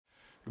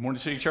Good morning,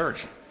 City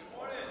Church.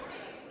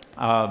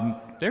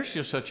 There's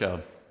just such a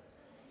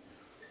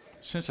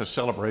sense of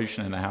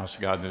celebration in the house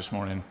of God this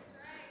morning.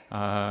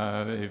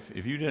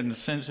 If you didn't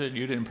sense it,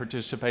 you didn't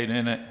participate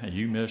in it,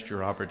 you missed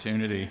your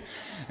opportunity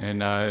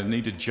and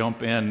need to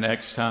jump in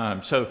next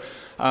time. So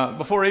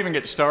before I even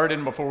get started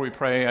and before we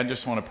pray, I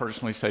just want to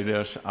personally say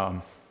this.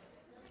 So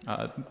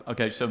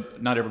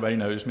not everybody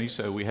knows me,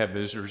 so we have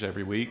visitors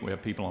every week. We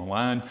have people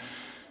online.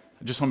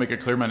 I just want to make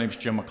it clear, my name is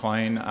Jim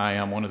McLean. I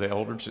am one of the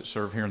elders that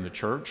serve here in the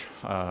church.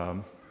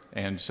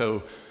 And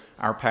so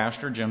our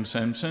pastor, Jim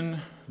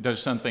Simpson,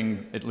 does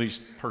something, at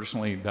least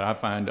personally, that I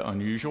find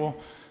unusual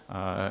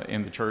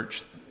in the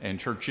church and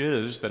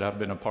churches that I've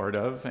been a part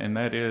of, and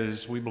that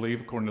is we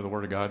believe, according to the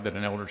Word of God, that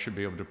an elder should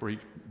be able to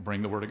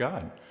bring the Word of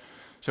God.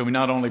 So we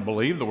not only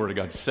believe the Word of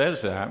God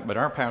says that, but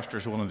our pastor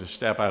is willing to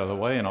step out of the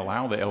way and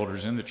allow the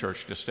elders in the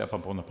church to step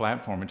up on the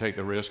platform and take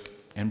the risk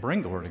and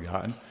bring the Word of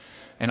God.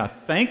 And I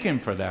thank him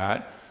for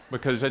that,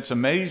 because it's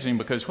amazing,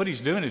 because what he's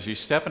doing is he's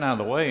stepping out of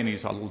the way and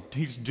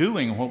he's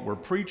doing what we're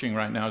preaching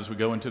right now as we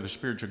go into the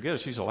spiritual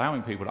gifts. He's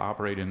allowing people to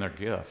operate in their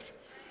gift.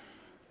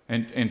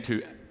 And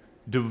to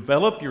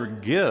develop your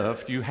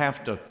gift, you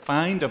have to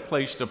find a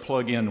place to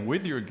plug in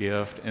with your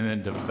gift and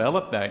then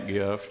develop that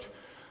gift,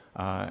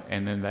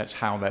 and then that's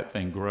how that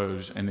thing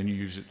grows, and then you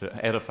use it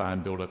to edify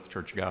and build up the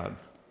church of God.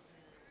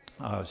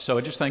 So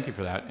I just thank you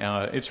for that.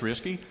 It's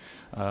risky.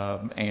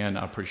 And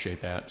I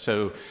appreciate that.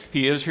 So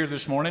he is here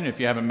this morning. If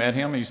you haven't met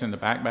him, he's in the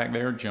back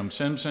there, Jim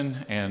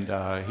Simpson, and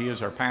he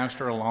is our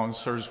pastor, along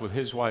serves with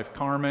his wife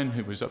Carmen,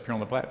 who was up here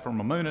on the platform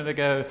a minute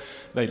ago.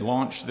 They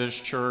launched this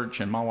church,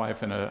 and my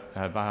wife and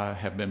I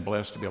have been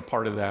blessed to be a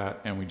part of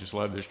that, and we just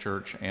love this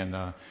church,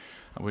 and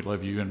we'd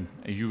love you, and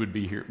you wouldn't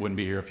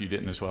be here if you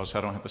didn't as well, so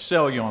I don't have to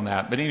sell you on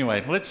that. But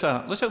anyway, let's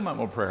open up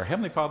with prayer.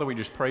 Heavenly Father, we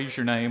just praise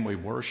your name, we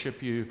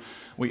worship you,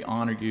 we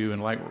honor you,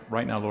 and like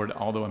right now, Lord,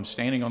 although I'm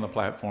standing on the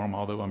platform,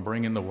 although I'm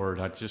bringing the word,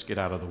 I just get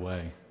out of the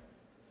way.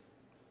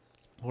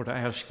 Lord, I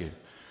ask you,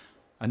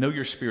 I know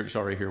your Spirit's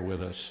already here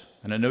with us,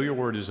 and I know your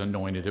word is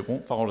anointed. It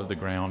won't fall to the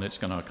ground. It's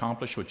going to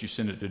accomplish what you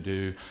sent it to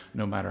do,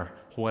 no matter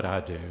what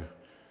I do.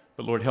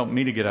 But Lord, help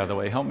me to get out of the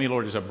way. Help me,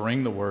 Lord, as I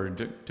bring the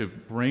word, to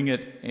bring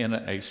it in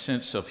a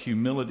sense of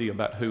humility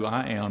about who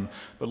I am.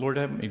 But Lord,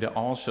 help me to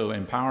also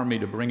empower me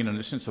to bring it in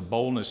a sense of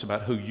boldness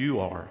about who you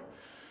are.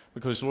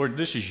 Because Lord,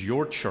 this is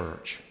your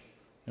church.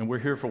 And we're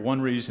here for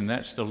one reason,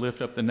 that's to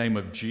lift up the name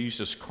of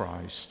Jesus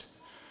Christ.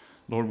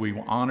 Lord, we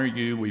honor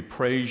you, we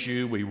praise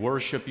you, we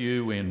worship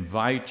you, we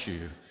invite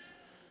you.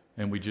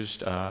 And we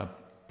just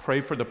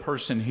pray for the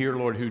person here,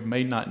 Lord, who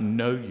may not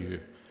know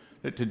you,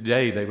 that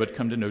today they would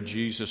come to know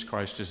Jesus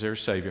Christ as their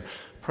Savior.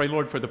 Pray,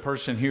 Lord, for the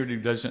person here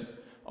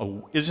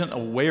who isn't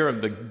aware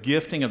of the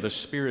gifting of the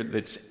Spirit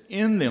that's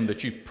in them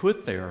that you've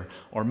put there.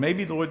 Or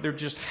maybe, Lord, they're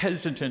just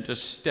hesitant to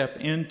step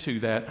into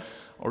that.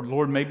 Or,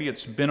 Lord, maybe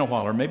it's been a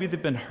while. Or maybe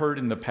they've been hurt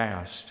in the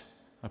past.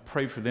 I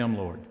pray for them,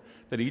 Lord,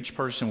 that each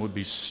person would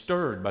be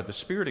stirred by the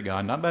Spirit of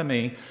God, not by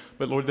me,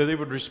 but, Lord, that they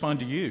would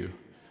respond to you,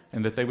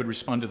 and that they would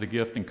respond to the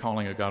gift and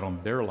calling of God on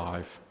their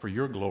life for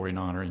your glory and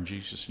honor in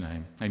Jesus'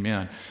 name.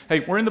 Amen. Hey,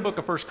 we're in the book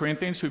of 1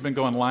 Corinthians. We've been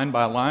going line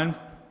by line.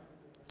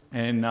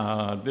 And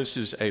this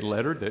is a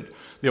letter that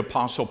the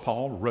Apostle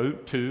Paul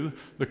wrote to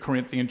the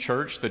Corinthian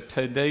church.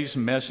 Today's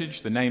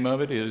message, the name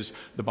of it is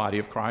the body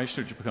of Christ,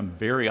 which has become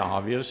very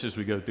obvious as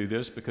we go through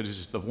this, because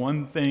it's the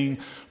one thing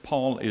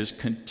Paul is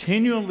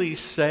continually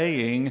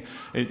saying.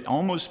 It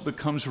almost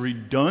becomes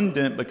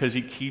redundant because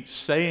he keeps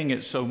saying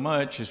it so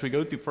much. As we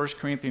go through 1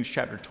 Corinthians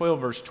chapter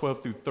 12, verse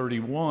 12 through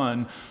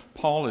 31,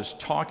 Paul is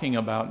talking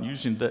about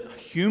using the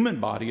human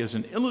body as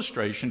an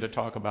illustration to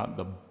talk about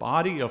the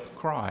body of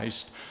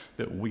Christ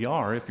that we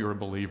are if you're a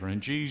believer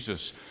in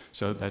Jesus.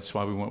 So that's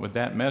why we went with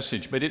that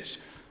message. But it's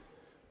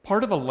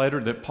part of a letter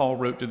that Paul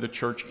wrote to the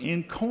church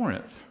in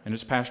Corinth. And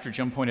as Pastor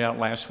Jim pointed out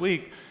last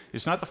week,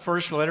 it's not the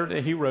first letter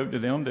that he wrote to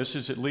them. This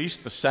is at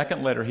least the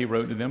second letter he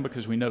wrote to them,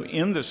 because we know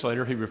in this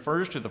letter he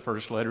refers to the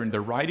first letter, and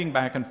they're writing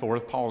back and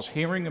forth. Paul's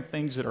hearing of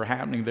things that are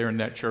happening there in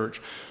that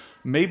church.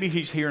 Maybe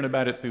he's hearing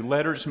about it through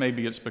letters.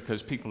 Maybe it's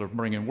because people are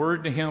bringing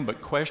word to him,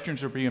 but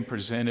questions are being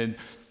presented.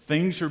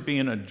 Things are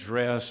being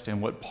addressed.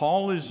 And what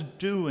Paul is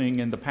doing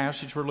in the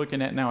passage we're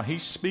looking at now,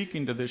 he's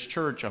speaking to this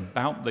church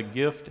about the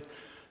gift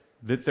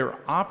that they're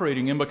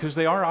operating in, because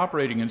they are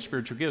operating in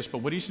spiritual gifts. But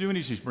what he's doing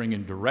is he's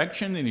bringing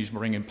direction, and he's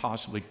bringing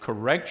possibly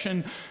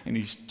correction, and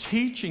he's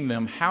teaching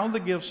them how the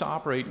gifts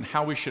operate and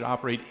how we should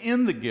operate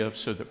in the gifts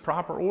so that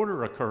proper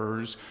order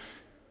occurs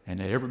and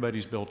that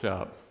everybody's built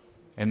up,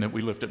 and that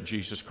we lift up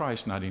Jesus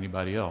Christ, not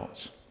anybody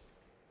else.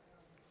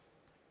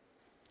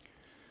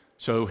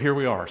 So here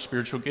we are,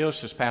 spiritual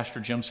gifts. As Pastor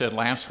Jim said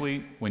last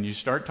week, when you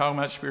start talking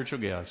about spiritual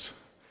gifts,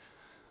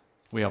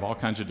 we have all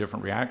kinds of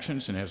different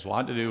reactions, and it has a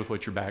lot to do with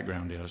what your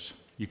background is.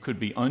 You could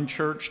be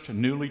unchurched,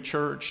 newly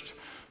churched,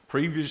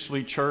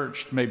 previously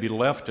churched, maybe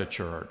left a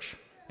church,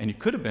 and you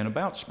could have been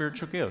about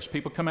spiritual gifts.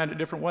 People come at it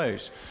different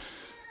ways.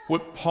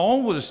 What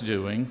Paul was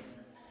doing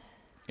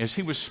as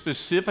he was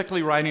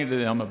specifically writing to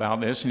them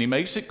about this, and he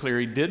makes it clear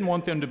he didn't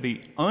want them to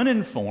be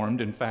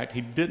uninformed. In fact, he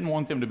didn't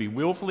want them to be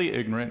willfully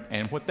ignorant.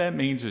 And what that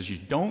means is you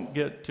don't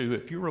get to,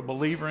 if you're a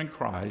believer in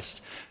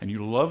Christ and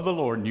you love the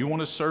Lord and you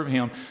want to serve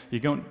him, you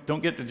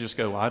don't get to just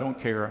go, I don't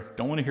care,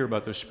 don't want to hear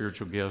about those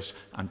spiritual gifts,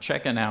 I'm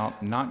checking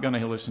out, not going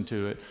to listen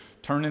to it,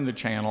 turn in the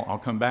channel, I'll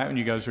come back when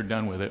you guys are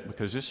done with it,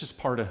 because this is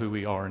part of who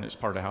we are and it's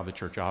part of how the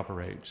church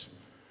operates.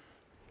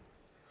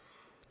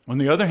 On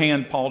the other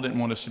hand, Paul didn't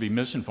want us to be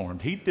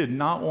misinformed. He did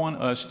not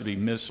want us to be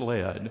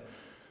misled.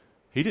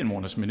 He didn't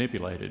want us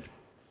manipulated.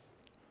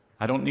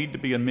 I don't need to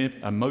be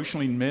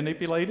emotionally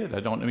manipulated. I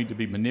don't need to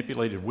be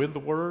manipulated with the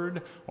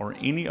word or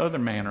any other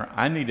manner.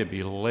 I need to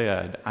be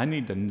led. I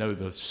need to know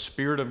the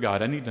Spirit of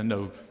God. I need to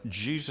know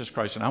Jesus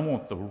Christ. And I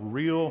want the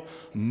real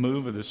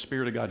move of the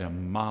Spirit of God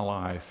in my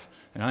life.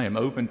 And I am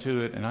open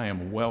to it and I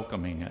am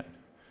welcoming it.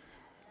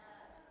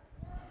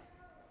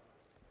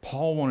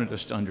 Paul wanted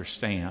us to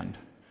understand.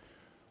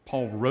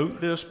 Paul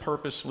wrote this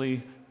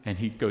purposely, and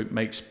he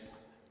makes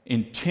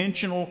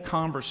intentional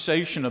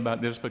conversation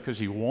about this because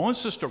he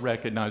wants us to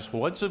recognize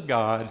what's of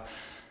God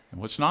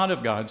and what's not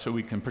of God so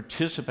we can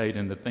participate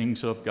in the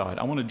things of God.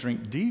 I want to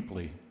drink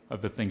deeply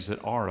of the things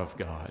that are of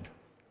God.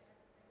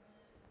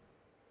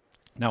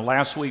 Now,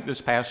 last week this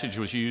passage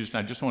was used,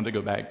 and I just wanted to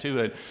go back to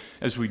it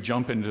as we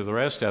jump into the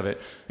rest of it.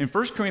 In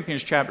 1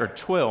 Corinthians chapter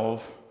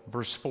 12,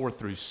 verse 4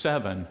 through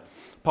 7,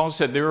 Paul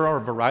said, there are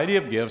a variety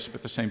of gifts,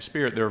 but the same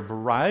Spirit. There are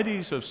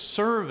varieties of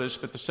service,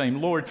 but the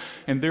same Lord.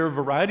 And there are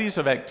varieties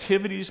of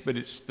activities, but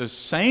it's the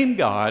same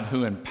God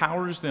who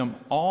empowers them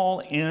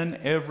all in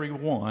every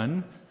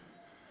one.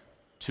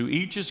 To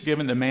each is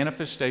given the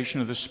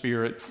manifestation of the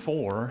Spirit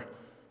for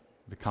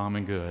the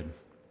common good.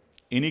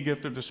 Any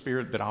gift of the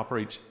Spirit that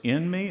operates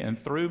in me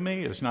and through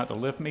me is not to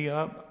lift me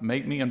up,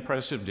 make me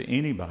impressive to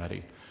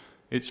anybody.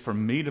 It's for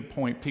me to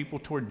point people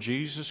toward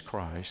Jesus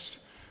Christ,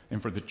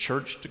 and for the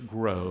church to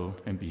grow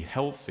and be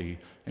healthy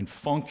and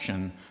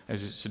function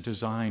as it's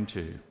designed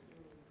to.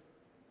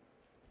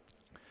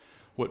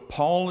 What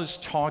Paul is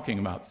talking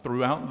about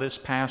throughout this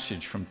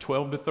passage from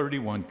 12 to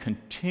 31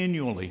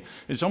 continually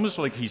is almost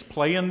like he's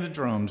playing the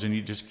drums and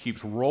he just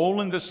keeps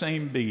rolling the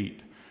same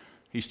beat.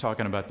 He's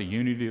talking about the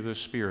unity of the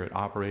Spirit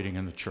operating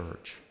in the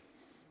church.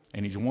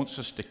 And he wants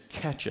us to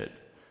catch it,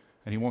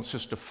 and he wants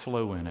us to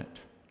flow in it.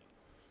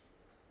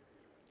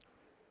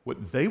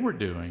 What they were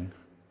doing,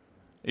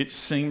 it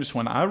seems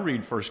when I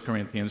read 1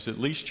 Corinthians, at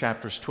least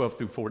chapters 12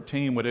 through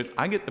 14,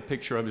 I get the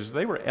picture of is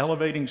they were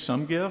elevating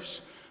some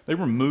gifts. They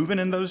were moving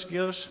in those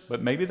gifts,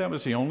 but maybe that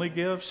was the only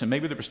gifts, and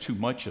maybe there was too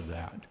much of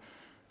that.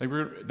 They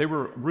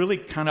were really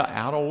kind of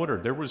out of order.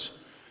 There was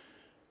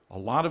a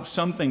lot of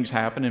some things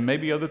happening, and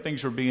maybe other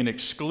things were being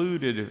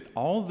excluded.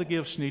 All the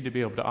gifts need to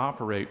be able to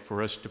operate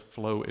for us to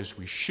flow as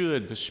we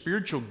should. The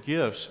spiritual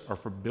gifts are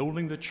for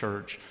building the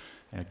church,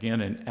 and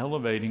again, in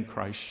elevating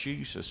Christ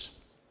Jesus.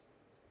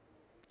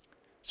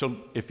 So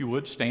if you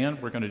would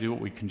stand, we're going to do what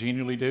we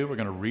continually do. We're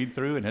going to read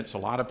through, and it's a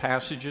lot of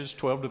passages,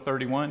 12 to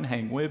 31.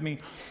 Hang with me.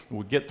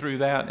 We'll get through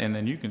that, and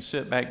then you can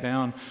sit back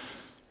down.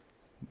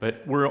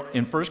 But we're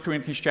in 1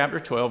 Corinthians chapter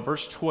 12,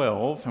 verse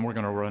 12, and we're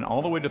going to run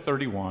all the way to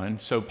 31.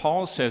 So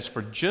Paul says,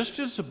 for just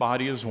as the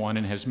body is one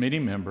and has many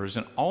members,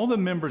 and all the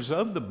members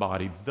of the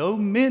body, though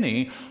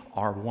many,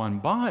 are one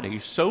body,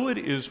 so it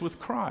is with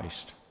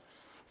Christ.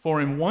 For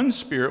in one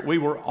Spirit we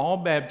were all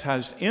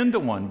baptized into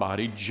one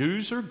body,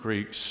 Jews or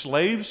Greeks,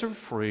 slaves or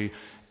free,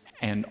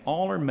 and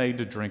all are made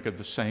to drink of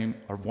the same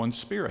or one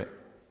Spirit.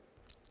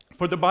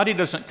 For the body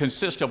doesn't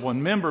consist of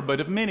one member, but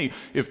of many.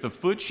 If the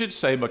foot should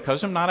say,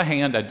 because I'm not a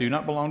hand, I do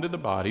not belong to the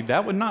body,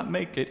 that would not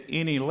make it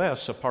any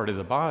less a part of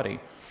the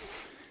body.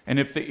 And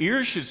if the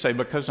ear should say,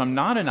 because I'm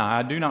not an eye,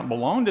 I do not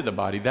belong to the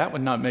body, that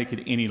would not make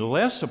it any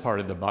less a part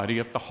of the body.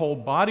 If the whole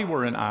body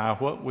were an eye,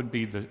 where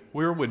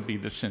would be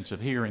the sense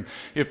of hearing?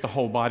 If the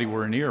whole body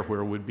were an ear,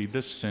 where would be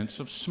the sense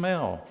of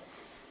smell?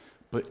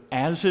 But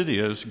as it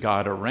is,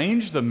 God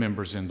arranged the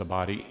members in the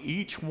body,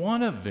 each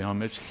one of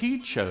them as he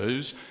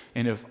chose.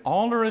 And if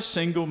all are a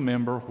single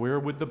member, where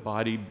would the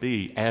body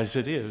be? As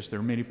it is, there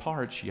are many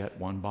parts, yet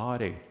one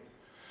body.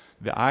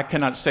 The eye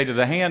cannot say to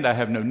the hand, I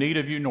have no need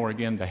of you, nor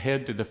again the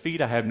head to the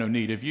feet, I have no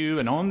need of you.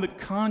 And on the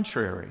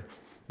contrary,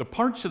 the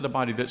parts of the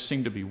body that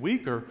seem to be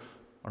weaker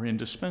are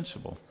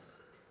indispensable.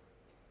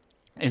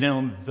 And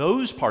on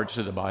those parts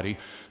of the body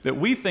that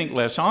we think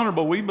less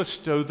honorable, we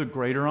bestow the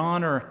greater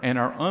honor, and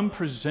our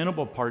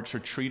unpresentable parts are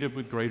treated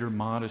with greater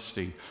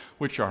modesty,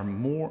 which our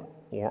more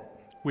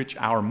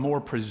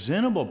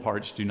presentable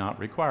parts do not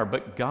require.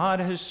 But God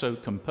has so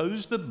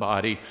composed the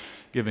body,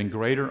 giving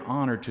greater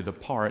honor to the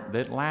part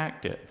that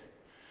lacked it,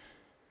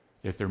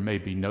 that there may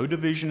be no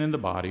division in the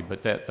body,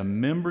 but that the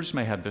members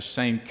may have the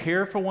same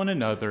care for one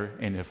another.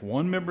 And if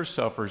one member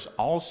suffers,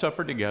 all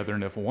suffer together.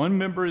 And if one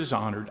member is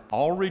honored,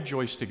 all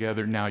rejoice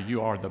together. Now you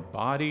are the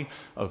body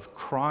of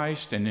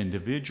Christ and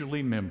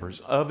individually members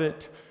of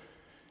it.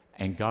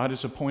 And God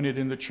has appointed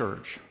in the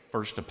church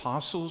first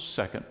apostles,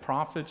 second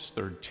prophets,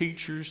 third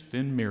teachers,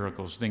 then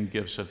miracles, then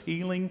gifts of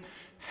healing,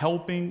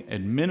 helping,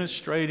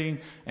 administrating,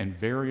 and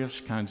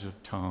various kinds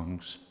of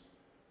tongues.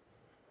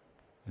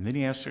 And then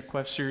he asks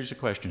a series of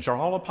questions. Are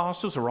all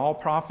apostles? Are all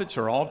prophets?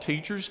 Are all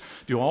teachers?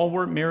 Do all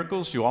work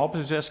miracles? Do all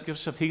possess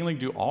gifts of healing?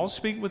 Do all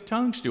speak with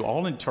tongues? Do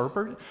all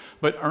interpret?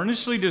 But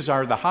earnestly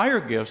desire the higher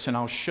gifts, and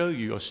I'll show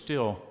you a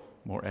still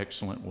more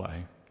excellent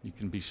way. You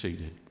can be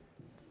seated.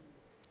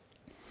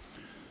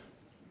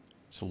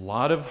 It's a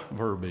lot of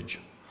verbiage.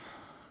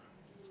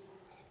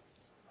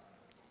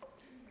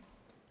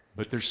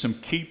 But there's some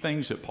key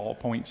things that Paul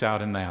points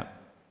out in that.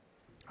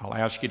 I'll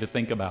ask you to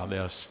think about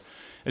this.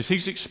 As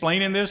he's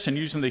explaining this and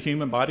using the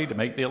human body to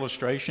make the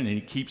illustration, and he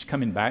keeps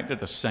coming back to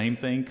the same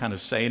thing, kind of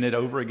saying it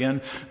over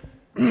again,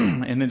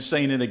 and then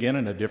saying it again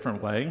in a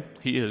different way,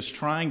 he is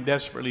trying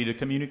desperately to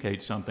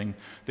communicate something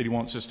that he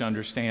wants us to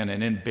understand.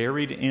 And then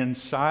buried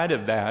inside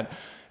of that,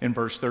 in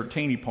verse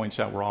 13, he points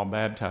out we're all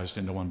baptized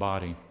into one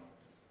body.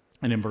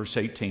 And in verse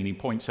 18, he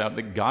points out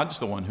that God's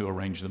the one who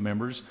arranged the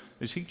members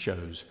as he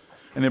chose.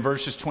 And then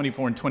verses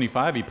 24 and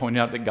 25, he pointed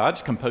out that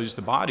God's composed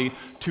the body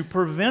to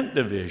prevent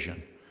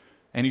division.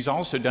 And he's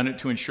also done it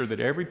to ensure that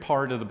every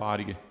part of the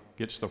body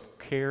gets the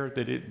care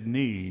that it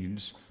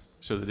needs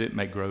so that it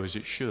may grow as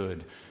it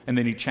should. And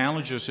then he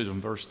challenges us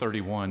in verse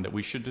 31 that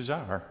we should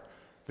desire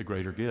the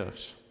greater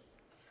gifts.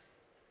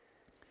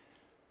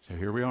 So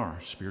here we are,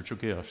 spiritual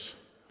gifts.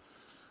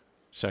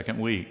 Second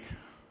week,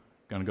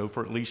 going to go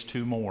for at least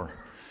 2 more.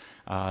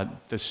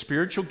 The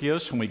spiritual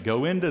gifts, when we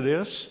go into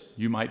this,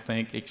 you might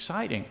think,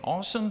 exciting,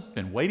 awesome,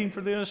 been waiting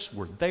for this,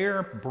 we're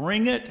there,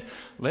 bring it,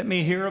 let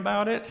me hear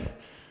about it.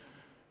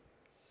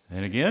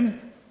 And again,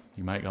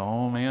 you might go,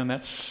 oh man,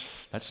 that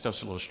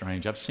stuff's a little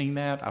strange. I've seen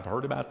that, I've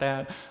heard about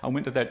that. I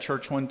went to that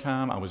church one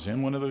time, I was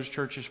in one of those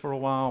churches for a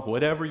while.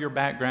 Whatever your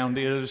background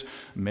is,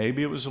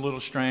 maybe it was a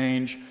little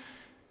strange.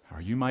 Or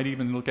you might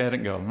even look at it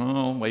and go,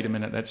 oh, wait a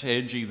minute, that's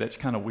edgy, that's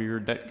kind of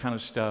weird, that kind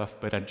of stuff.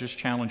 But I just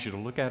challenge you to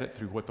look at it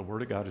through what the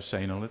Word of God is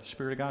saying and let the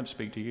Spirit of God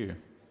speak to you.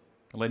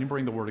 Let Him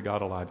bring the Word of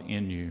God alive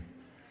in you.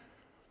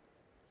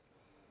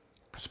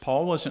 Because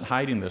Paul wasn't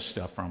hiding this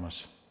stuff from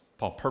us.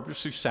 Paul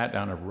purposely sat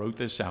down and wrote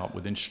this out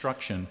with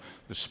instruction.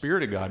 The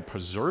Spirit of God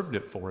preserved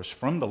it for us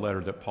from the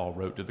letter that Paul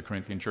wrote to the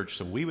Corinthian church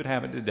so we would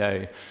have it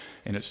today.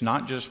 And it's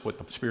not just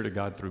what the Spirit of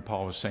God through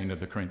Paul was saying to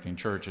the Corinthian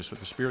church, it's what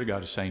the Spirit of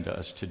God is saying to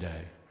us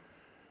today.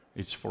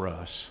 It's for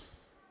us.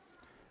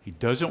 He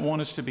doesn't want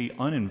us to be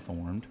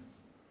uninformed,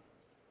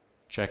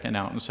 checking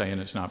out and saying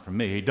it's not for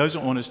me. He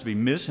doesn't want us to be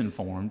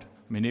misinformed,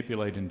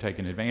 manipulated and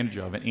taken advantage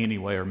of in any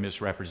way or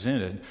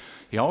misrepresented.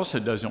 He also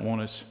does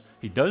want us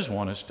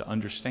to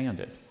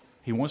understand it.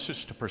 He wants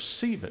us to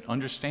perceive it,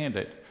 understand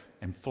it,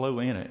 and flow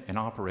in it and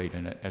operate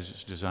in it as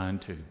it's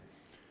designed to.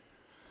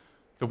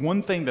 The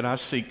one thing that I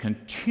see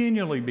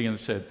continually being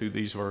said through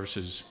these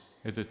verses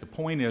is that the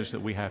point is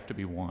that we have to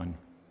be one.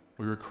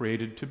 We were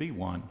created to be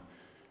one.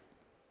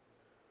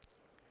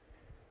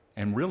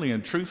 And really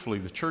and truthfully,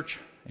 the church,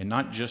 and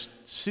not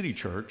just City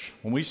Church,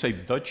 when we say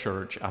the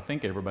church, I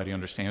think everybody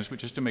understands, but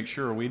just to make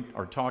sure we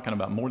are talking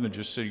about more than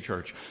just City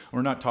Church.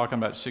 We're not talking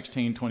about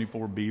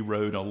 1624B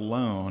Road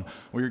alone.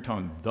 We're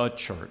talking the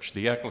church,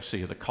 the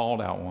ecclesia, the called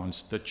out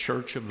ones, the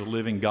church of the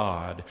living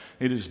God.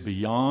 It is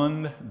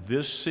beyond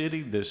this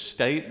city, this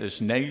state,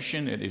 this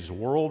nation. It is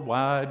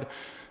worldwide.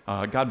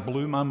 God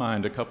blew my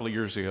mind a couple of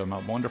years ago. My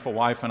wonderful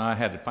wife and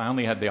I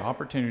finally had the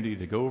opportunity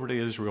to go over to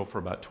Israel for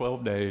about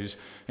 12 days.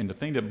 And the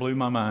thing that blew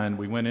my mind,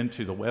 we went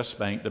into the West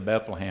Bank to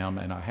Bethlehem,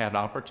 and I had the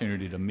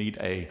opportunity to meet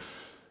a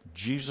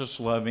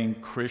Jesus-loving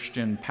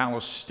Christian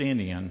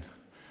Palestinian,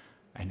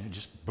 and it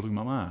just blew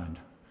my mind.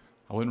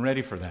 I wasn't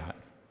ready for that.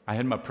 I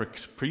had my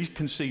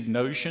preconceived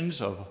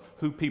notions of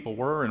who people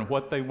were and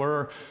what they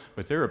were,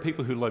 but there are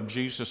people who love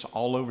Jesus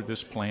all over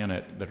this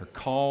planet that are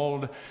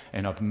called,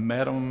 and I've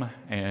met them,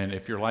 and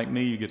if you're like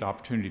me, you get the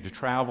opportunity to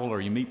travel, or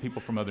you meet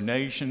people from other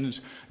nations,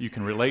 you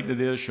can relate to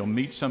this, you'll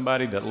meet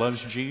somebody that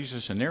loves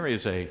Jesus, and there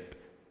is a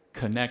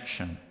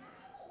connection,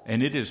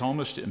 and it is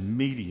almost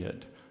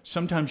immediate.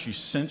 Sometimes you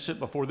sense it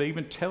before they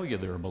even tell you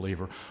they're a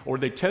believer, or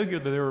they tell you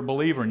that they're a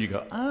believer, and you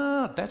go,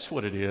 that's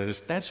what it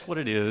is, that's what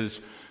it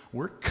is.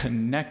 We're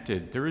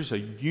connected. There is a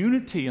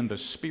unity in the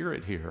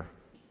Spirit here.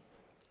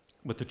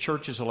 But the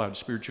church has allowed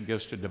spiritual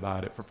gifts to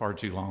divide it for far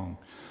too long.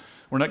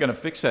 We're not going to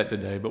fix that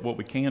today, but what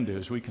we can do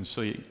is we can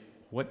see,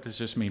 what does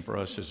this mean for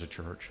us as a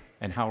church?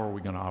 And how are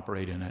we going to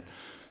operate in it?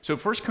 So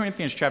 1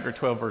 Corinthians chapter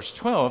 12, verse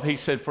 12, he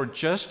said, "For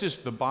just as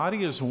the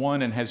body is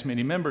one and has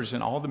many members,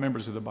 and all the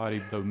members of the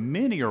body, though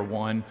many are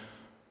one,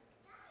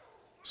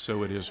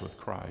 so it is with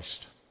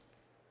Christ."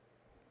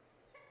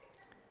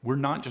 We're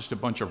not just a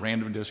bunch of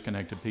random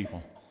disconnected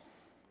people.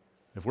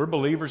 If we're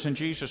believers in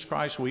Jesus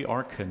Christ, we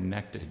are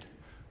connected.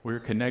 We're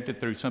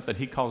connected through something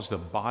he calls the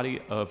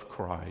body of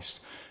Christ.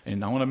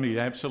 And I want to be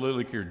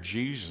absolutely clear,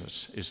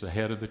 Jesus is the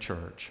head of the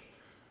church.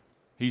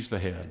 He's the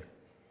head.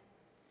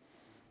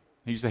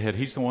 He's the head.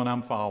 He's the one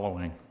I'm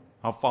following.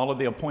 I'll follow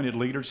the appointed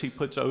leaders he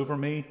puts over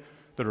me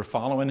that are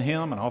following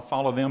him, and I'll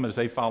follow them as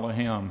they follow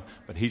him.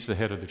 But he's the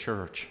head of the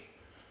church.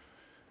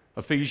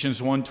 Ephesians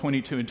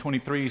 1:22 and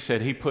 23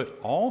 said he put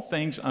all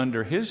things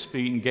under his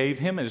feet and gave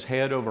him as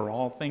head over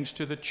all things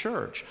to the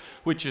church,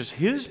 which is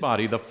his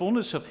body, the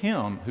fullness of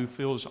him who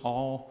fills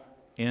all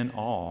in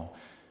all.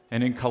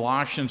 And in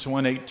Colossians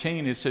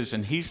 1:18, it says,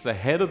 and he's the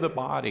head of the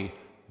body,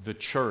 the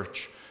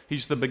church.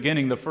 He's the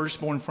beginning, the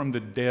firstborn from the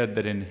dead,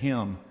 that in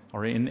him,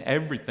 or in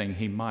everything,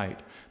 he might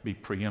be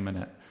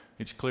preeminent.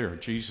 It's clear,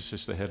 Jesus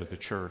is the head of the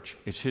church.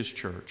 It's his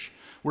church.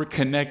 We're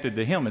connected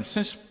to him. And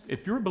since,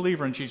 if you're a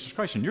believer in Jesus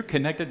Christ and you're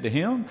connected to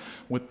him,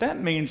 what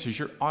that means is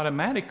you're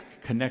automatically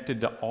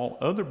connected to all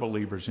other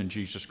believers in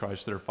Jesus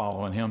Christ that are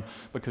following him.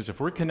 Because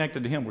if we're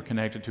connected to him, we're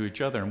connected to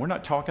each other. And we're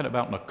not talking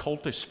about in a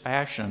cultist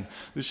fashion.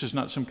 This is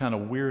not some kind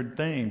of weird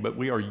thing, but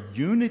we are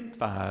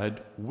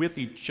unified with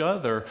each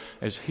other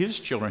as his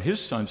children,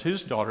 his sons,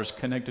 his daughters,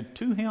 connected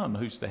to him,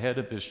 who's the head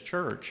of this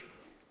church.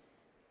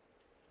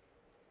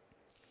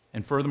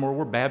 And furthermore,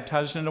 we're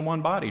baptized into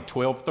one body.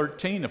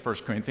 12:13 of 1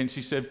 Corinthians,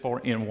 he said, for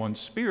in one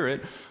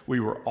spirit we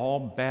were all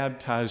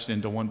baptized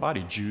into one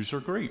body. Jews or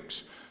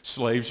Greeks,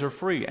 slaves or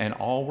free, and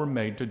all were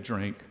made to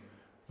drink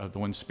of the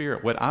one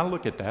spirit. When I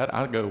look at that,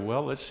 I go,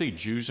 well, let's see,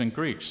 Jews and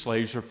Greeks,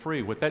 slaves are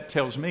free. What that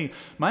tells me,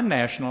 my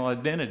national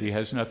identity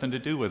has nothing to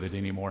do with it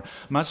anymore.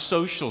 My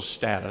social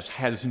status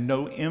has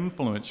no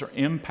influence or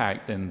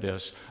impact in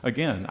this.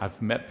 Again,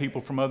 I've met people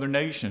from other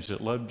nations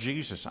that love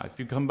Jesus. If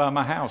you come by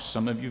my house,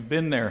 some of you have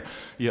been there.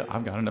 Yeah,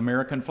 I've got an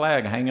American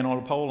flag hanging on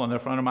a pole in the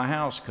front of my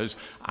house because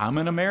I'm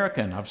an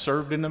American. I've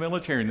served in the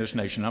military in this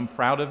nation. I'm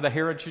proud of the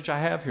heritage I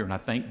have here, and I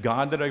thank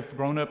God that I've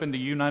grown up in the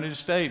United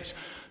States.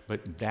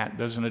 But that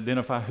doesn't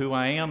identify who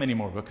I am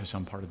anymore because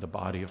I'm part of the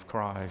body of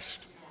Christ.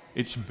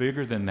 It's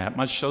bigger than that.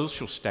 My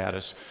social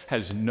status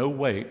has no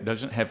weight,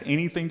 doesn't have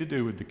anything to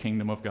do with the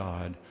kingdom of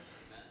God.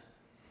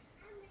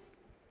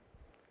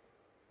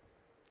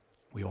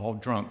 We all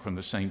drunk from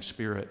the same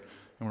Spirit,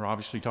 and we're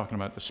obviously talking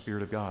about the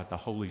Spirit of God, the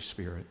Holy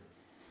Spirit.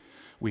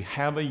 We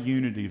have a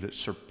unity that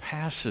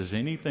surpasses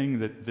anything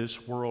that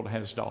this world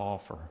has to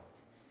offer.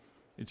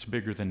 It's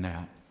bigger than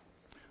that.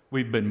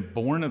 We've been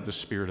born of the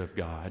Spirit of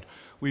God.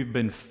 We've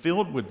been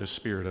filled with the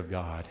Spirit of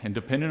God. And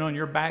depending on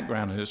your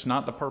background, and it's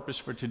not the purpose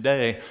for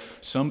today,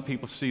 some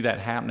people see that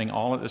happening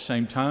all at the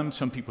same time.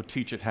 Some people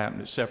teach it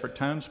happened at separate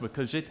times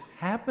because it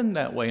happened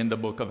that way in the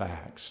book of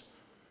Acts.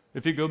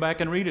 If you go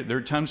back and read it, there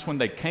are times when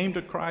they came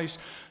to Christ,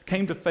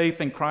 came to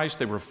faith in Christ,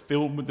 they were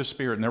filled with the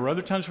Spirit. And there were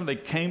other times when they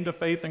came to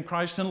faith in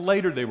Christ and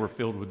later they were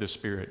filled with the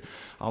Spirit.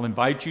 I'll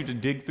invite you to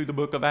dig through the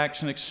book of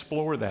Acts and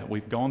explore that.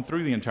 We've gone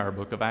through the entire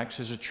book of Acts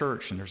as a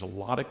church, and there's a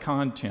lot of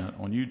content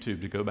on YouTube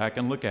to go back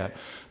and look at.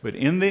 But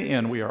in the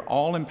end, we are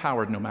all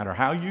empowered. No matter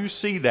how you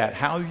see that,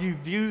 how you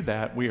view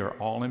that, we are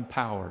all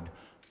empowered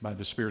by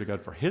the Spirit of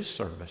God for His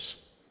service.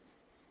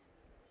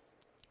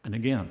 And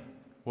again,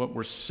 what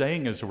we're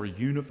saying is we're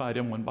unified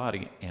in one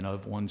body and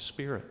of one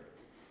Spirit.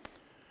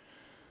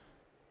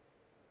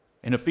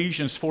 In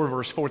Ephesians 4,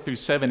 verse 4 through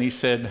 7, he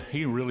said,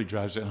 he really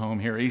drives it home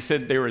here. He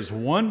said, there is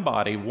one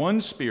body,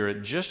 one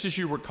Spirit, just as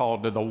you were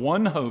called to the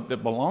one hope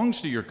that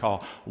belongs to your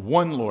call,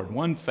 one Lord,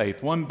 one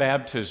faith, one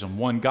baptism,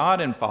 one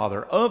God and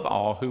Father of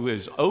all, who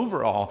is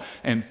over all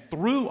and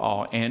through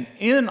all and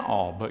in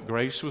all. But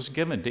grace was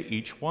given to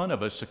each one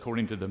of us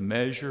according to the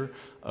measure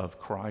of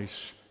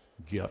Christ's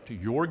gift.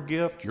 Your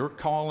gift, your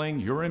calling,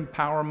 your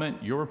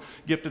empowerment, your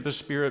gift of the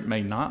Spirit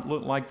may not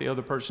look like the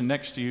other person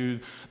next to you.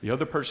 The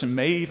other person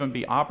may even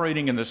be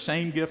operating in the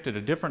same gift at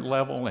a different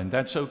level, and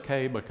that's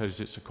okay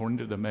because it's according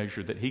to the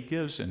measure that He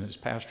gives. And as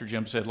Pastor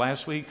Jim said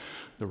last week,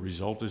 the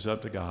result is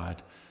up to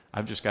God.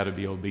 I've just got to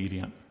be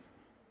obedient.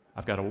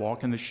 I've got to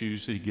walk in the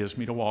shoes that He gives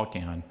me to walk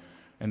in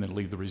and then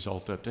leave the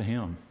result up to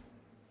Him.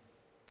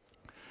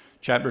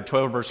 Chapter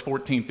 12, verse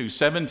 14 through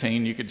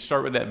 17, you could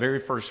start with that very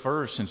first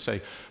verse and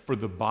say, for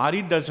the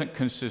body doesn't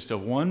consist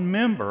of one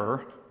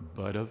member,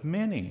 but of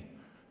many.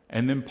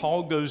 And then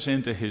Paul goes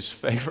into his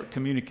favorite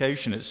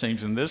communication, it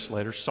seems, in this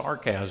letter,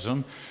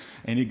 sarcasm,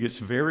 and he gets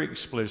very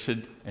explicit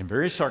and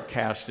very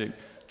sarcastic,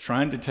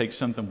 trying to take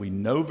something we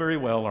know very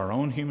well, our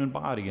own human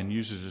body, and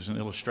use it as an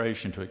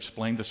illustration to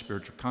explain the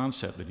spiritual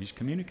concept that he's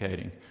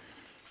communicating.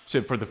 He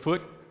said, for the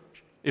foot,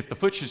 if the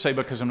foot should say,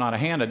 because I'm not a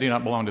hand, I do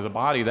not belong to the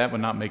body, that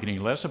would not make it any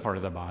less a part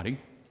of the body.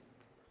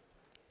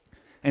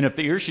 And if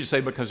the ear should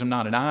say, because I'm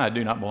not an eye, I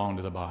do not belong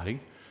to the body,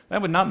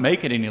 that would not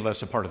make it any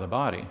less a part of the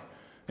body.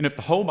 And if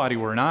the whole body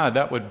were an eye,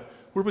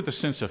 where would the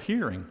sense of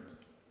hearing?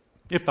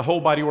 If the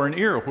whole body were an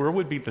ear, where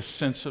would be the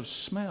sense of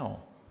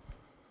smell?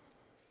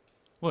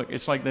 Look,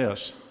 it's like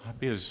this. I'll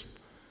be as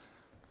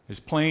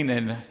plain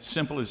and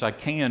simple as I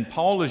can.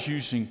 Paul is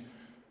using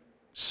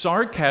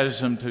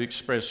sarcasm to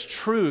express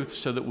truth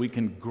so that we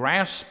can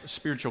grasp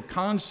spiritual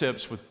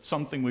concepts with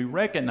something we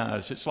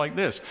recognize. It's like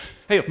this.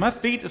 Hey, if my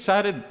feet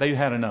decided they've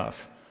had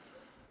enough,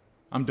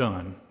 I'm done.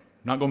 I'm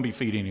not going to be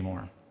feet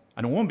anymore.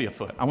 I don't want to be a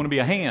foot. I want to be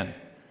a hand.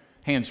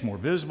 Hand's more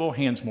visible.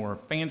 Hand's more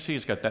fancy.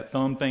 It's got that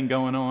thumb thing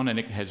going on, and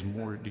it has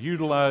more to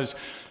utilize.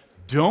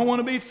 Don't want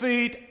to be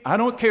feet. I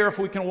don't care if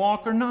we can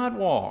walk or not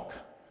walk.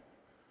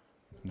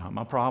 Not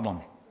my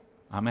problem.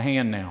 I'm a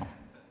hand now.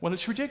 Well,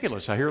 it's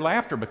ridiculous. I hear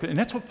laughter, and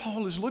that's what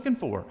Paul is looking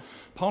for.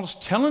 Paul is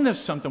telling us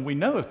something we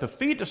know. If the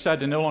feet decide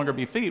to no longer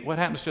be feet, what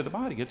happens to the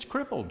body? It's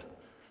crippled.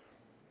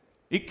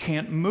 It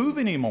can't move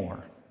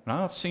anymore.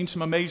 Now, I've seen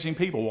some amazing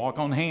people walk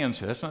on hands.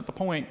 That's not the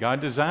point.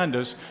 God designed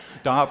us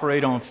to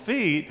operate on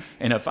feet,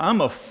 and if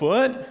I'm a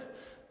foot,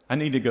 I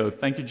need to go,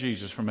 thank you,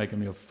 Jesus, for making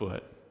me a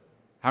foot.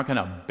 How can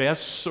I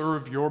best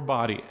serve your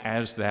body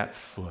as that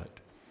foot?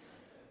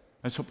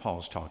 That's what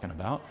Paul's talking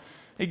about.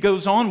 He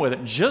goes on with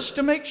it just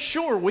to make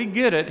sure we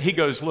get it. He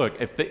goes, look,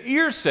 if the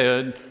ear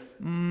said,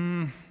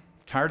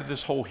 tired of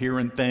this whole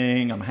hearing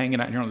thing, I'm hanging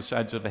out here on the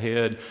sides of the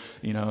head,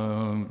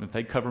 if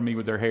they cover me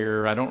with their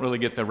hair, I don't really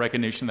get the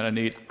recognition that I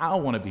need. I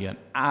want to be an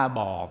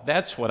eyeball.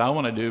 That's what I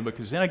want to do,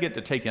 because then I get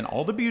to take in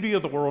all the beauty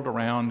of the world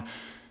around,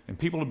 and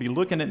people will be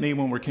looking at me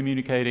when we're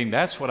communicating.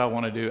 That's what I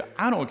want to do.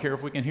 I don't care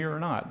if we can hear or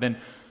not. Then,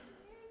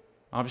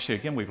 obviously,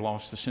 again, we've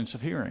lost the sense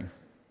of hearing.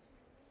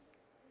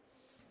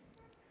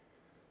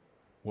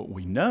 What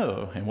we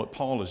know, and what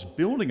Paul is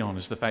building on,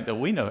 is the fact that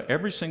we know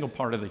every single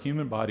part of the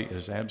human body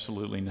is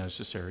absolutely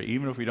necessary,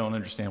 even if we don't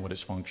understand what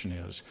its function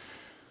is.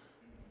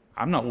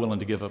 I'm not willing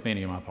to give up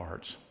any of my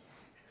parts.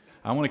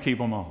 I want to keep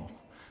them all.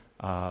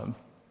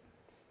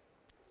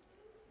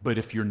 But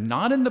if you're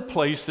not in the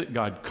place that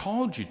God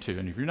called you to,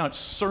 and if you're not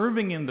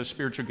serving in the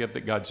spiritual gift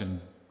that God's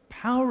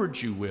empowered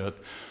you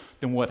with,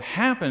 then what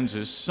happens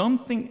is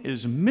something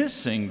is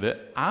missing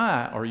that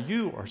I or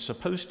you are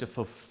supposed to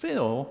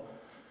fulfill.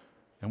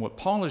 And what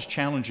Paul is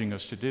challenging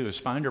us to do is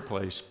find your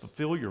place,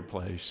 fulfill your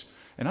place.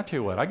 And I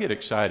tell you what, I get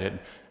excited.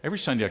 Every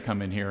Sunday I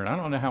come in here, and I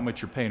don't know how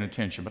much you're paying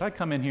attention, but I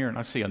come in here and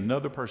I see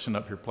another person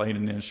up here playing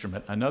an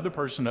instrument, another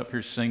person up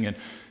here singing.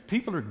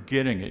 People are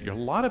getting it. A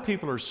lot of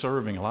people are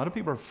serving. A lot of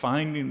people are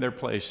finding their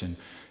place, and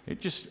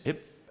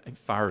it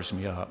fires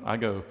me up. I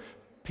go,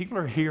 people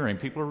are hearing,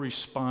 people are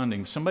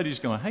responding. Somebody's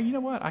going, hey, you know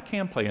what? I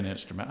can play an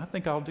instrument. I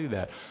think I'll do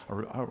that.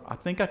 Or I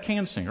think I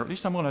can sing, or at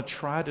least I'm going to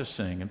try to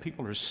sing. And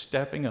people are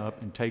stepping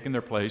up and taking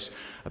their place.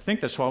 I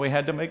think that's why we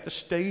had to make the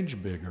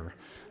stage bigger,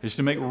 is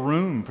to make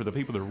room for the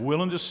people that are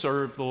willing to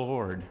serve the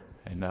Lord.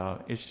 And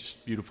it's just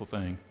a beautiful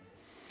thing.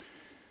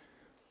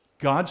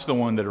 God's the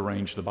one that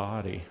arranged the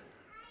body.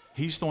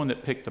 He's the one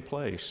that picked the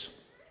place.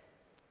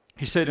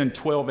 He said in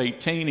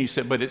 12:18, he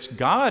said, but it's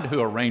God who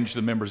arranged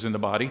the members in the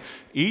body,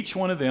 each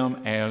one of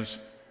them as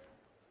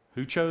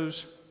who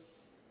chose?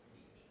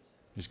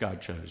 As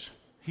God chose.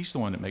 He's the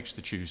one that makes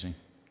the choosing.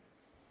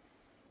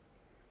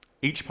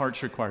 Each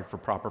part's required for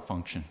proper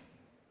function.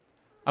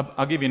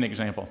 I'll give you an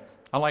example.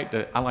 I like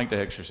to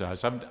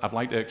exercise. I've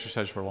liked to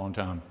exercise for a long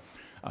time.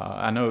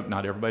 I know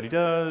not everybody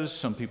does.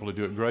 Some people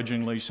do it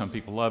grudgingly. Some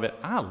people love it.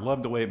 I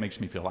love the way it makes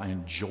me feel. I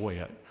enjoy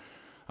it.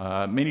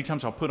 Many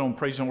times I'll put on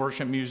praise and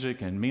worship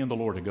music, and me and the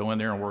Lord will go in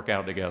there and work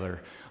out together.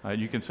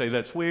 You can say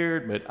that's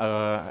weird,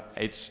 but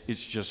it's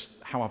just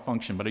how I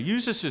function. But I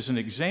use this as an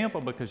example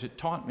because it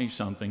taught me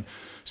something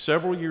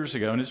several years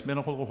ago, and it's been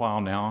a little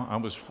while now. I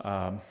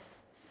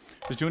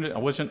was doing it. I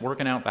wasn't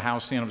working out at the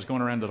house then. I was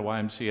going around to the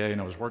YMCA, and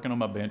I was working on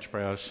my bench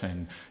press.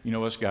 And you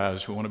know us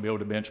guys, we want to be able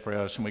to bench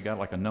press, and we got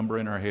like a number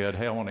in our head.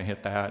 Hey, I want to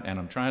hit that, and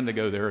I'm trying to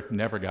go there.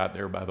 Never got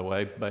there, by the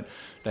way, but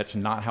that's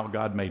not how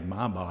God made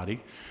my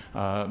body.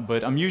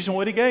 But I'm using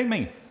what He gave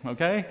me,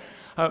 okay?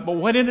 But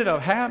what ended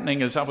up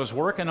happening is I was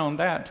working on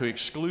that to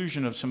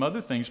exclusion of some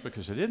other things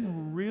because I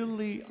didn't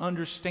really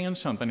understand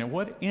something. And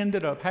what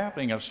ended up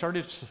happening, I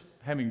started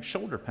having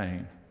shoulder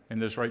pain in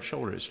this right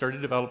shoulder. It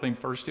started developing.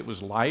 First, it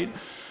was light.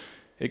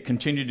 It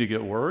continued to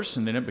get worse,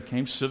 and then it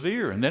became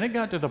severe. And then it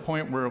got to the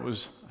point where it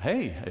was,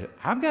 hey,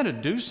 I've got to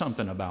do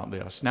something about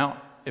this.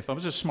 Now, if I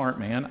was a smart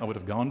man, I would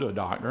have gone to a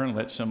doctor and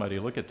let somebody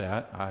look at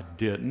that. I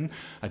didn't.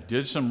 I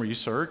did some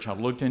research. I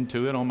looked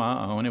into it on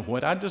my own. And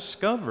what I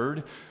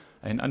discovered,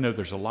 and I know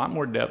there's a lot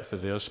more depth to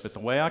this, but the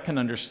way I can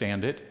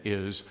understand it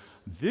is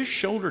this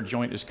shoulder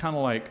joint is kind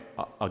of like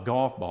a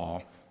golf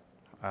ball.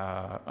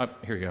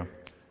 Here you go.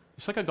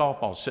 It's like a golf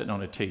ball sitting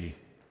on a tee.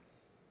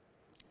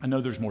 I know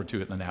there's more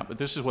to it than that, but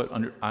this is what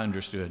I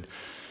understood.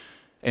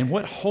 And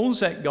what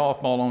holds that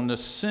golf ball on the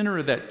center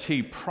of that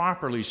tee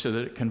properly so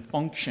that it can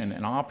function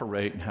and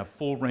operate and have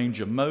full range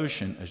of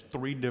motion is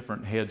 3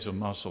 different heads of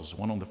muscles,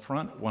 one on the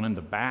front, one in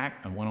the back,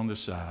 and one on the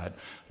side.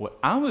 What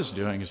I was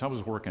doing is I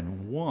was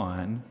working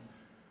one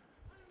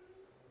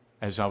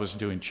as I was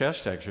doing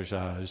chest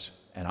exercise,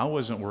 and I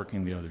wasn't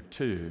working the other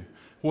 2.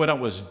 What I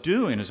was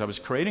doing is I was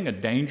creating a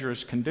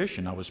dangerous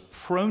condition. I was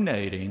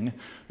pronating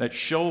that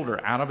shoulder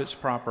out of its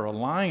proper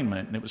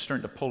alignment, and it was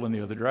starting to pull in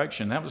the other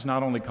direction. That was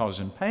not only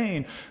causing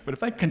pain, but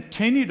if I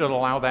continued to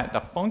allow that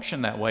to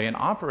function that way and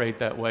operate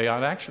that way,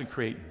 I'd actually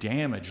create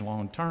damage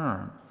long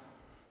term.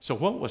 So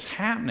what was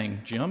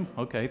happening, Jim,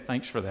 okay,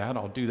 thanks for that.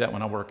 I'll do that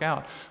when I work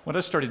out. What I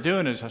started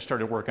doing is I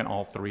started working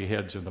all 3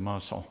 heads of the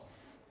muscle.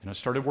 And I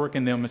started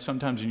working them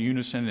sometimes in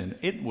unison, and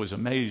it was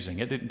amazing.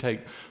 It didn't take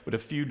but a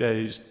few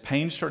days.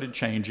 Pain started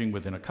changing.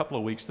 Within a couple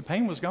of weeks, the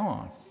pain was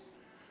gone.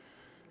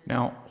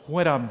 Now,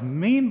 what I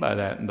mean by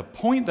that, and the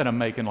point that I'm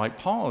making, like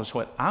Paul, is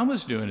what I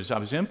was doing is I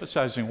was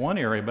emphasizing one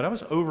area, but I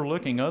was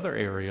overlooking other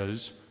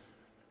areas.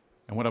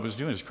 And what I was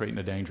doing is creating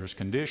a dangerous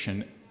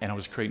condition, and I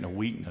was creating a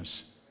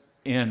weakness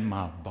in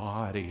my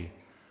body.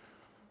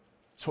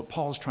 That's what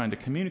Paul's trying to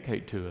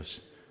communicate to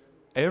us.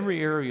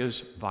 Every area is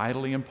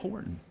vitally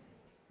important.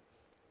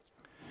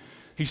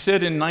 He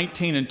said in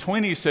 19 and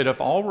 20, he said, if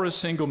all were a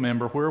single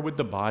member, where would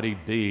the body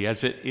be?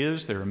 As it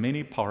is, there are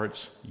many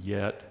parts,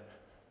 yet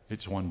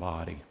it's one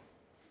body.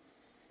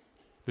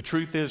 The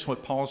truth is,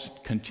 what Paul's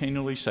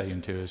continually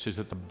saying to us is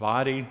that the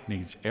body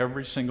needs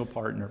every single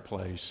part in their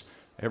place,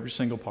 every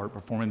single part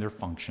performing their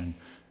function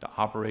to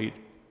operate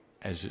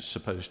as it's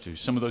supposed to.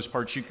 Some of those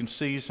parts you can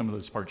see, some of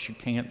those parts you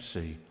can't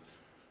see.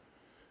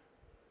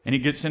 And he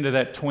gets into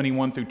that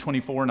 21 through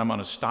 24, and I'm going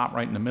to stop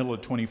right in the middle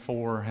of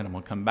 24, and I'm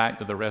going to come back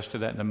to the rest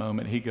of that in a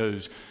moment. He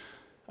goes,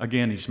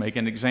 again, he's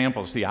making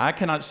examples. The eye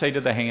cannot say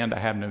to the hand, I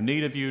have no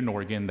need of you,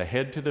 nor again the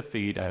head to the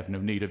feet, I have no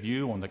need of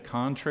you. On the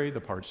contrary, the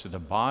parts of the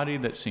body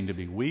that seem to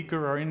be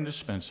weaker are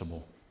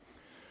indispensable.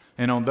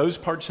 And on those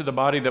parts of the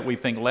body that we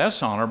think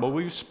less honorable,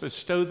 we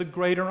bestow the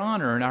greater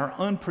honor, and our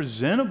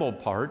unpresentable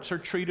parts are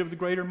treated with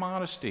greater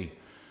modesty,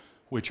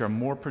 which our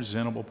more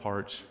presentable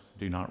parts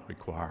do not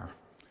require.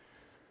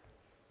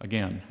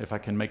 Again, if I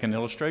can make an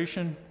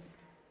illustration,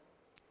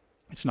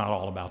 it's not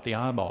all about the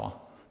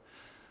eyeball.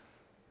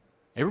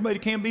 Everybody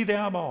can't be the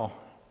eyeball.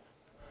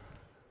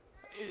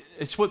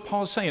 It's what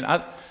Paul's saying.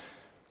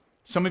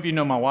 Some of you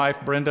know my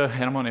wife, Brenda,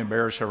 and I'm going to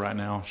embarrass her right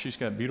now. She's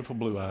got beautiful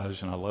blue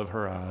eyes, and I love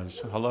her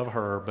eyes. I love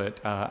her, but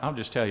I'll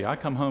just tell you, I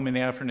come home in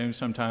the afternoon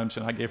sometimes,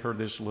 and I give her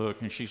this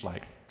look, and she's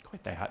like,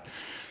 quit that.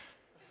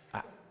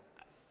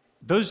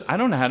 I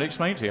don't know how to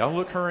explain it to you. I'll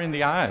look her in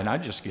the eye, and I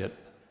just get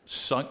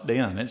sucked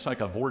in. It's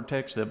like a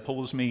vortex that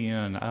pulls me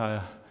in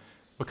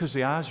because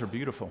the eyes are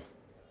beautiful.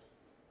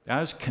 The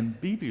eyes can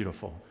be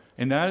beautiful,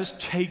 and the eyes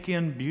take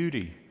in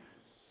beauty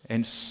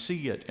and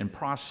see it and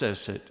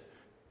process it.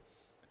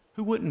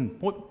 Who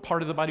wouldn't? What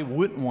part of the body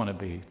wouldn't want to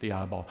be the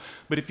eyeball?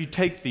 But if you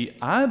take the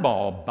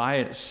eyeball by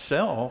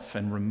itself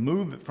and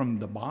remove it from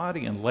the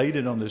body and laid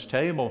it on this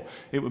table,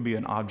 it would be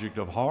an object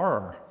of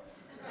horror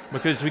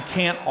because we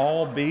can't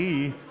all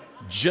be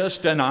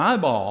just an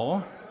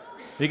eyeball.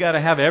 You got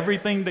to have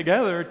everything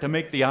together to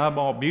make the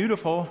eyeball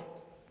beautiful,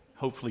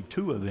 hopefully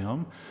two of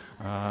them.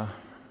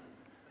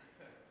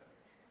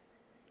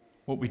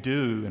 What we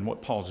do and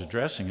what Paul's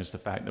addressing is the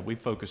fact that we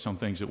focus on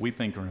things that we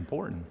think are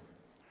important,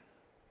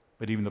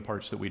 but even the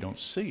parts that we don't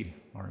see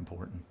are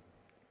important.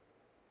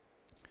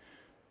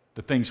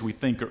 The things we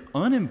think are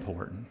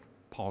unimportant,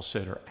 Paul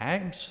said, are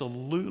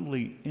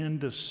absolutely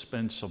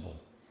indispensable.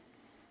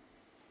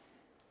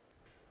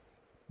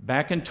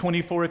 Back in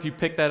 24, if you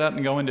pick that up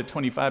and go into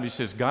 25, he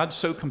says, God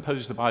so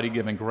composed the body,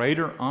 giving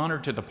greater honor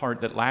to the part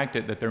that lacked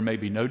it, that there may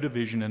be no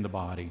division in the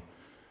body,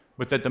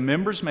 but that the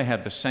members may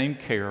have the same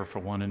care for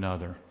one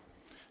another.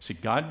 See,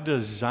 God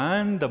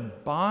designed the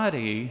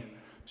body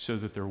so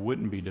that there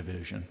wouldn't be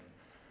division.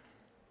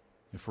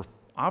 If we're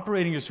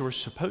operating as we're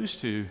supposed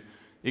to,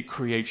 it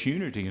creates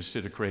unity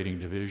instead of creating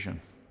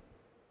division.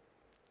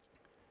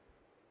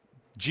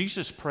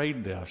 Jesus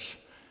prayed this.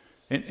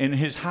 In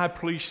his high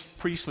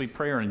priestly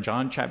prayer in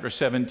John chapter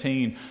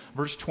 17,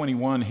 verse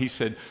 21, he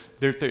said,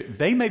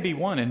 they may be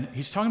one. And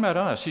he's talking about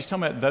us. He's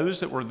talking about those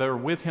that were there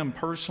with him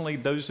personally,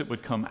 those that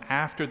would come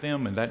after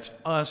them, and that's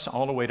us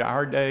all the way to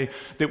our day,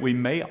 that we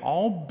may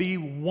all be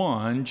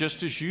one,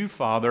 just as you,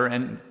 Father,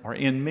 are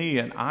in me,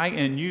 and I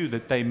in you,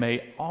 that they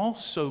may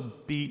also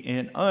be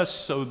in us,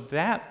 so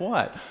that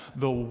what?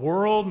 The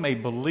world may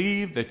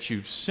believe that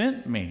you've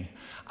sent me.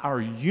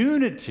 Our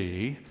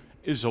unity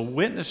is a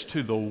witness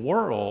to the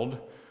world,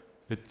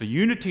 that the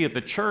unity of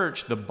the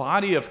church, the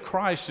body of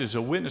Christ, is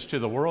a witness to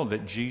the world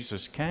that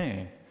Jesus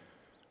came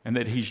and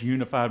that he's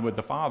unified with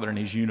the Father and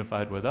he's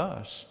unified with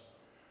us.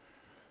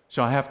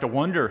 So I have to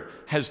wonder,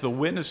 has the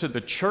witness of the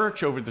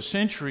church over the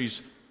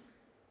centuries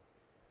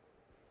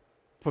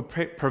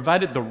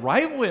provided the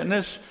right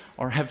witness,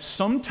 or have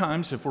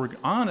sometimes, if we're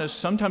honest,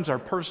 sometimes our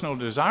personal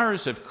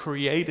desires have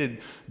created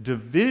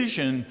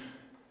division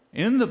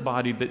in the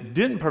body that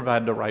didn't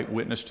provide the right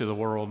witness to the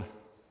world,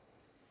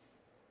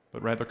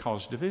 but rather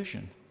caused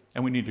division.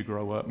 And we need to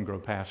grow up and grow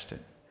past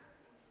it.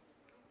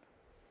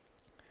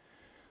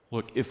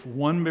 Look, if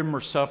one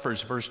member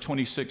suffers, verse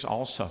 26,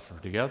 all suffer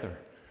together.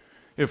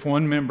 If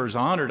one member is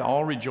honored,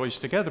 all rejoice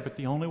together. But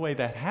the only way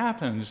that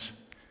happens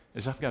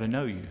is I've got to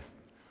know you,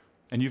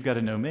 and you've got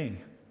to know me.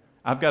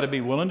 I've got to be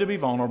willing to be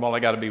vulnerable.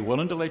 I've got to be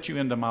willing to let you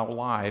into my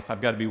life.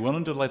 I've got to be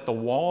willing to let the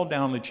wall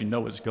down, let you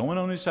know what's going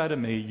on inside of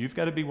me. You've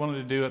got to be willing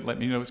to do it, let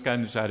me know what's going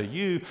on inside of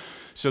you,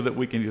 so that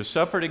we can just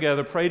suffer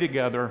together, pray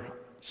together,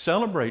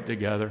 celebrate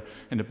together.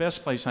 And the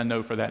best place I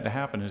know for that to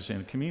happen is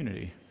in a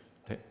community.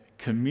 That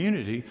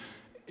community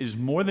is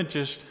more than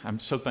just, I'm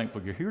so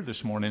thankful you're here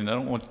this morning, and I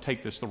don't want to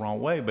take this the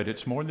wrong way, but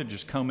it's more than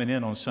just coming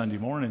in on Sunday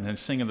morning and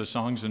singing the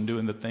songs and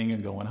doing the thing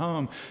and going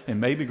home and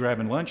maybe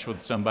grabbing lunch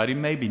with somebody,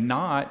 maybe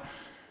not.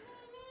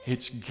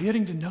 It's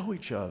getting to know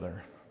each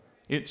other.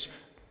 It's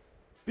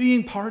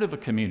being part of a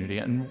community,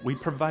 and we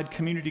provide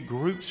community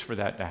groups for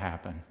that to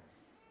happen.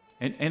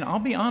 And I'll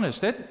be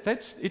honest,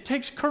 it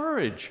takes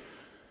courage.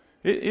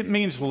 It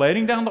means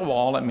letting down the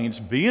wall. It means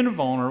being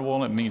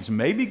vulnerable. It means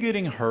maybe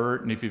getting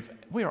hurt. And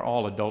we are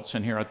all adults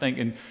in here, I think.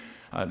 And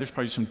There's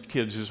probably some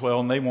kids as well,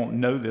 and they won't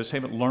know this,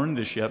 haven't learned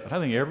this yet, but I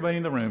think everybody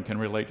in the room can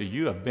relate to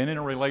you. Have been in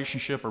a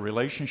relationship or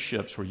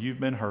relationships where you've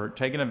been hurt,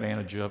 taken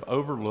advantage of,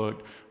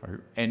 overlooked,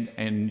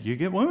 and you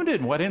get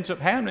wounded. And what ends up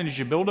happening is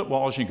you build up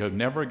walls and you go,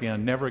 never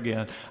again, never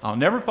again. I'll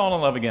never fall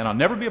in love again. I'll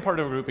never be a part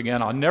of a group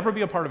again. I'll never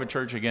be a part of a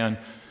church again.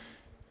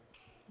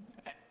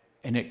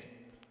 And it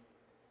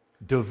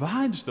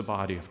divides the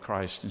body of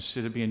Christ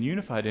instead of being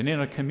unified. And in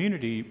a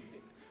community,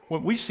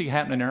 what we see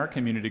happening in our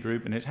community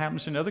group, and it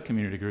happens in other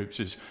community groups,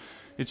 is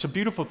it's a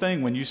beautiful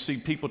thing when you see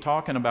people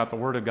talking about the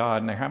Word of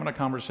God and they're having a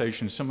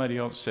conversation. Somebody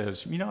else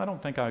says, I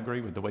don't think I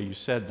agree with the way you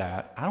said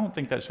that. I don't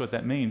think that's what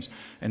that means.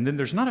 And then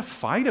there's not a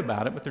fight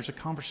about it, but there's a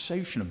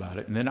conversation about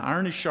it. And then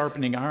iron is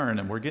sharpening iron,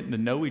 and we're getting to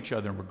know each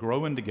other, and we're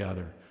growing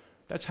together.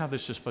 That's how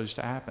this is supposed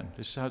to happen.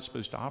 This is how it's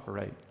supposed to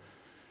operate.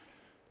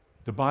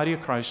 The body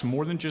of Christ,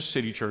 more than just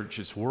City Church,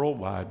 it's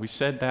worldwide. We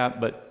said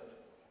that, but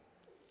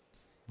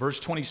verse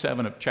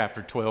 27 of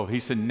chapter 12, he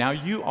said, now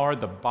you are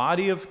the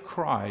body of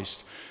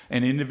Christ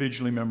and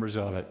individually members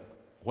of it.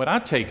 What I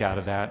take out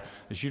of that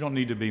is you don't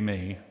need to be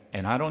me,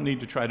 and I don't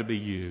need to try to be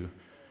you.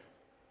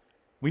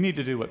 We need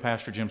to do what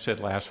Pastor Jim said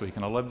last week,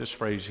 and I love this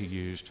phrase he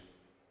used,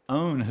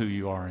 own who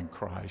you are in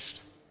Christ.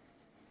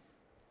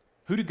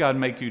 Who did God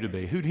make you to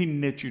be? Who did he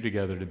knit you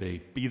together to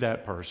be? Be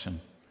that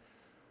person.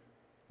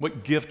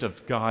 What gift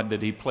of God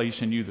did he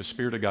place in you, the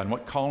Spirit of God? And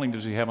what calling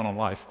does he have on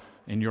life,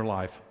 in your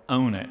life?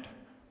 Own it.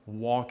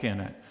 Walk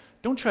in it.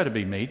 Don't try to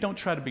be me. Don't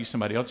try to be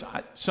somebody else.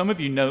 Some of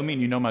you know me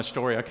and you know my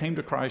story. I came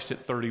to Christ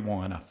at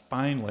 31. I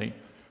finally,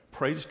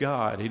 praise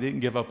God, he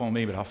didn't give up on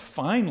me, but I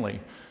finally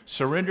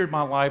surrendered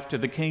my life to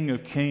the King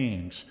of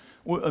Kings.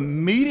 Well,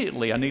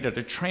 immediately I needed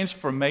a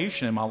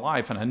transformation in my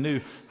life, and I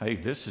knew,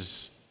 hey,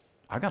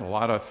 I got a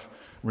lot of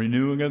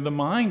renewing of the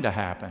mind to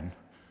happen.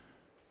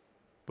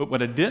 But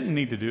what I didn't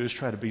need to do is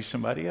try to be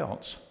somebody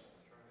else.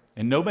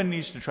 And nobody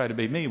needs to try to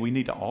be me. We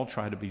need to all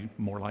try to be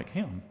more like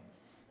him.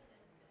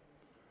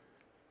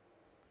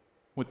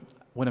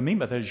 What I mean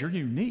by that is you're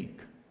unique.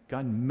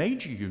 God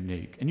made you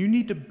unique, and you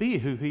need to be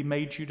who he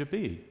made you to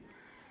be.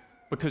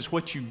 Because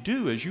what you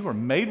do is you are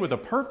made with a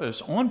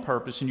purpose, on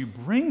purpose, and you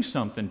bring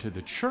something to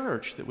the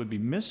church that would be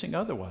missing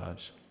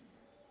otherwise.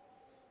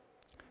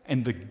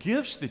 And the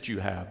gifts that you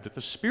have, that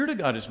the Spirit of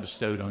God has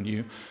bestowed on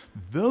you,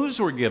 those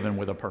were given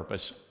with a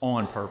purpose,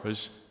 on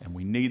purpose, and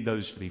we need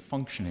those to be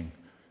functioning,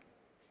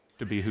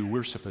 to be who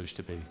we're supposed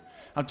to be.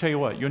 I'll tell you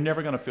what, you're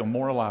never going to feel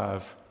more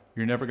alive,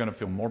 you're never going to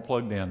feel more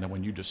plugged in than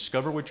when you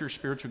discover what your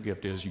spiritual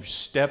gift is, you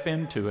step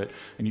into it,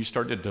 and you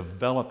start to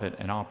develop it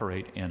and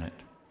operate in it.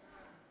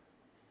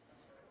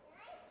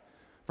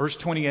 Verse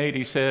 28,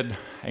 he said,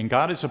 and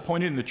God has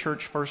appointed in the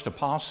church first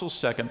apostles,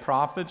 second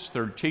prophets,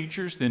 third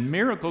teachers, then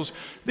miracles,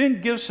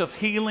 then gifts of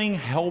healing,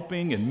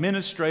 helping,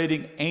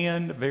 administrating,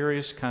 and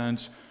various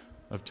kinds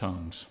of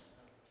tongues.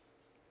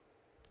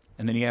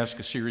 And then he asked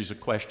a series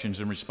of questions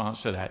in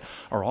response to that.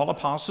 Are all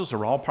apostles,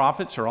 are all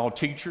prophets, are all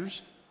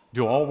teachers?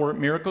 Do all work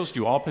miracles?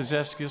 Do all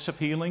possess gifts of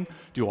healing?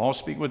 Do all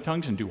speak with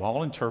tongues? And do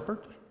all interpret?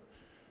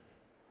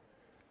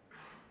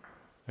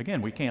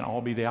 Again, we can't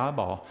all be the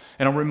eyeball.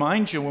 And I'll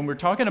remind you, when we're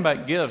talking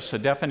about gifts, a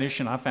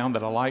definition I found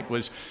that I liked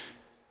was,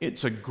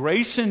 it's a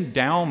grace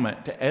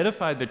endowment to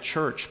edify the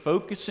church,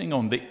 focusing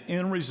on the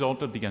end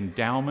result of the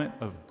endowment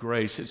of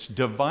grace. It's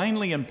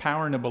divinely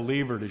empowering a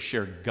believer to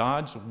share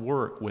God's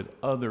work with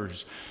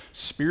others,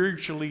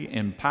 spiritually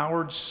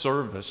empowered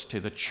service to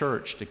the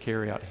church to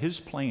carry out his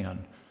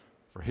plan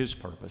for his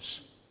purpose.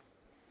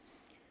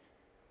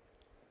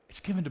 It's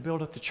given to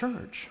build up the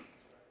church,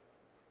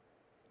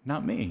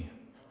 not me.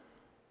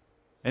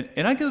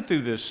 And I go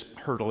through this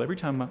hurdle every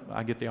time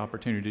I get the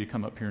opportunity to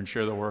come up here and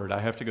share the word.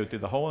 I have to go through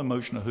the whole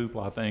emotional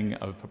hoopla thing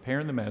of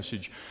preparing the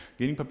message,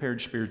 getting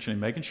prepared spiritually,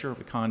 making sure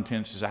the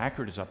content's as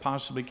accurate as I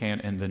possibly can,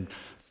 and then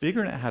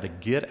figuring out how to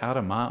get out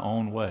of my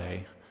own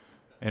way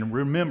and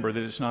remember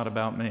that it's not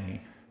about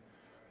me.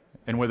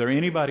 And whether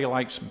anybody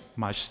likes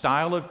my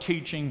style of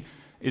teaching,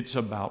 it's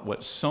about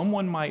what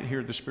someone might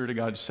hear the Spirit of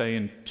God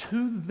saying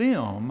to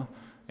them,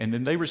 and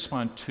then they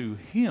respond to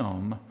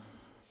him,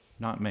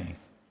 not me.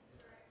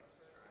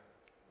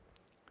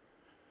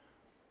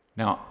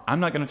 Now, I'm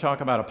not going to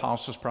talk about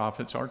apostles,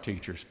 prophets, or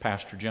teachers.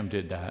 Pastor Jim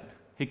did that.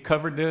 He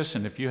covered this,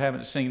 and if you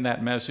haven't seen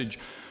that message,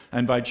 I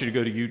invite you to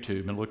go to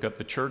YouTube and look up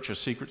The Church, A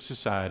Secret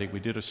Society. We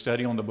did a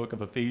study on the book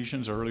of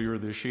Ephesians earlier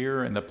this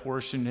year, and the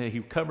portion that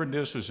he covered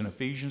this was in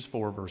Ephesians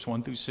 4, verse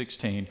 1 through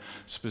 16,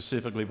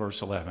 specifically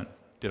verse 11.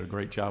 Did a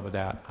great job of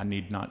that. I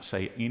need not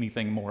say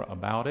anything more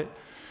about it.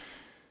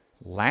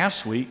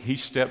 Last week, he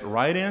stepped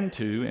right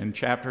into, in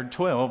chapter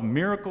 12,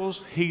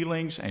 miracles,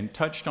 healings, and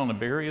touched on the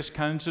various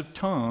kinds of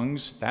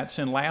tongues. That's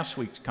in last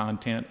week's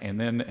content. And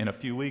then in a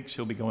few weeks,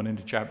 he'll be going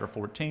into chapter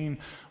 14.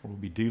 We'll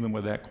be dealing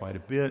with that quite a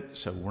bit,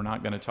 so we're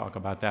not going to talk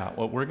about that.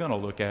 What we're going to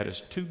look at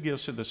is two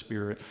gifts of the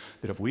Spirit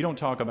that if we don't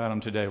talk about them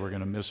today, we're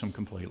going to miss them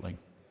completely.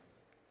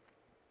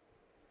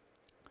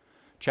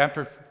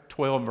 Chapter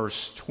 12,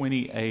 verse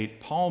 28,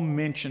 Paul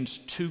mentions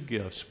two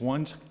gifts.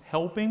 One's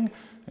helping,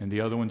 and the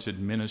other one's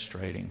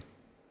administrating.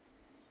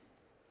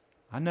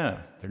 I know,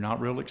 they're not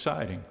real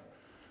exciting.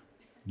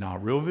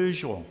 Not real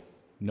visual.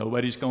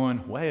 Nobody's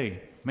going,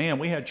 "Wait, man,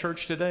 we had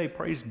church today.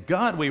 Praise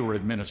God we were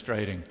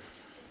administrating.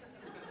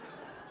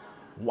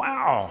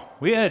 Wow,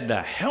 we had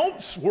the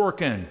helps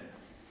working."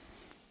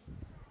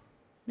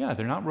 Yeah,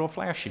 they're not real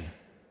flashy.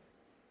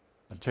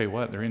 I'll tell you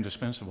what, they're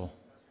indispensable.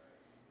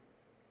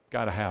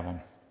 Got to have them.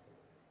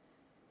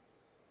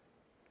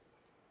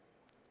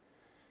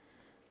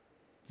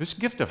 This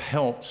gift of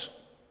helps,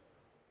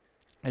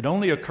 it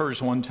only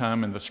occurs one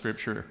time in the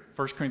scripture,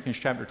 1 Corinthians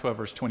chapter 12,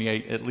 verse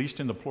 28, at least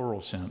in the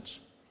plural sense.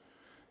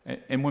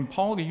 And when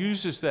Paul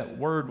uses that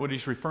word, what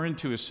he's referring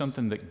to is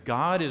something that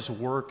God is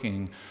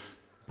working,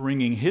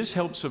 bringing his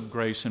helps of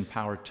grace and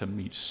power to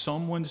meet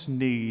someone's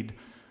need,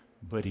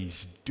 but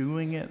he's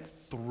doing it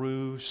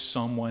through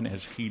someone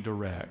as he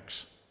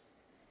directs.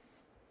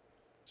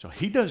 So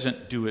he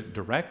doesn't do it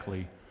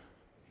directly.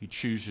 He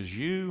chooses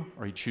you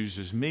or he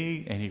chooses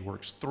me, and he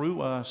works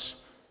through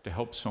us to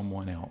help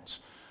someone else.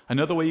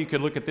 Another way you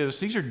could look at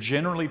this, these are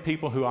generally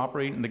people who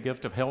operate in the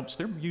gift of helps.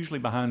 They're usually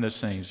behind the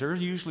scenes. They're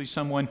usually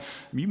someone,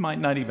 you might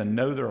not even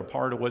know they're a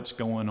part of what's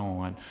going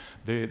on.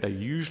 They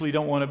usually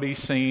don't want to be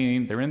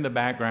seen. They're in the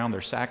background. They're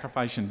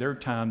sacrificing their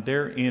time,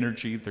 their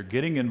energy. They're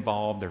getting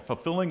involved. They're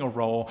fulfilling a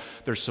role.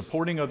 They're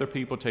supporting other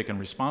people, taking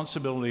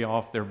responsibility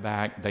off their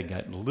back. They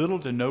get little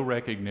to no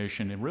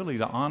recognition. And really,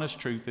 the honest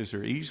truth is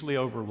they're easily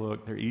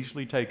overlooked. They're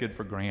easily taken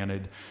for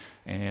granted.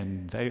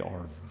 And they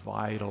are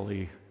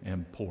vitally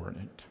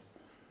important.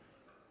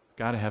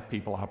 Got to have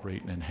people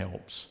operating in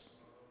helps.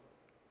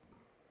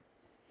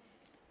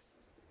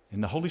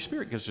 And the Holy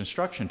Spirit gives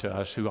instruction to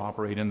us who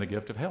operate in the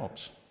gift of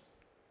helps.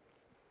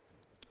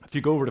 If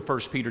you go over to 1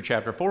 Peter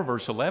chapter 4,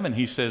 verse 11,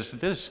 he says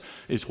this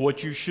is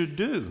what you should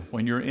do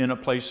when you're in a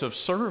place of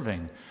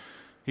serving.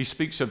 He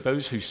speaks of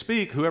those who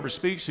speak, whoever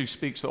speaks, who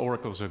speaks the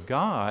oracles of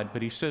God,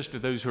 but he says to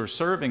those who are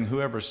serving,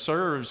 whoever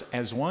serves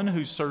as one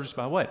who serves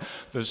by what?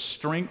 The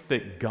strength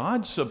that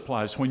God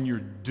supplies. When you're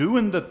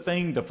doing the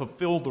thing to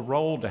fulfill the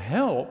role to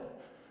help,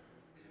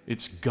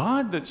 it's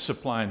God that's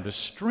supplying the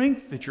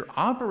strength that you're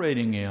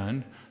operating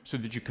in so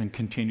that you can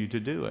continue to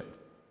do it.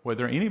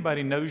 Whether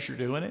anybody knows you're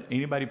doing it,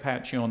 anybody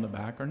pats you on the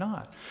back or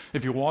not.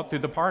 If you walked through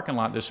the parking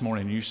lot this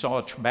morning and you saw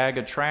a bag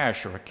of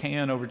trash or a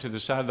can over to the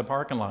side of the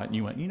parking lot and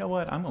you went, "You know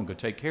what, I'm going to go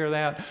take care of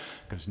that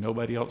because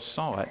nobody else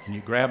saw it," and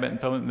you grab it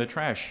and throw it in the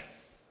trash,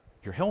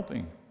 you're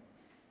helping.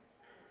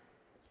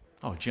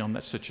 "Oh, Jim,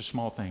 that's such a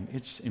small thing."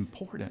 It's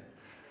important.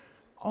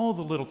 All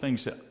the little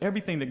things,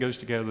 everything that goes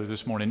together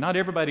this morning. Not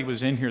everybody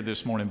was in here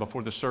this morning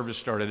before the service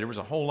started. There was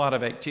a whole lot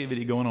of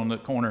activity going on in the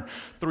corner.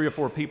 3 or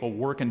 4 people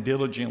working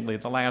diligently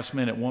at the last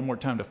minute one more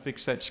time to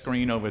fix that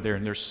screen over there.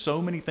 And there's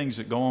so many things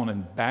that go on in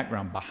the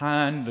background,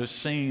 behind the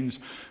scenes,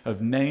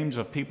 of names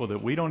of people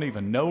that we don't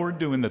even know are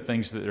doing the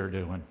things that they're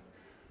doing.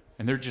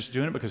 And they're just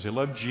doing it because they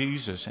love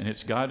Jesus, and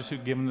it's God who's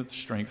given them the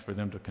strength for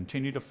them to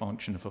continue to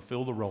function and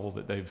fulfill the role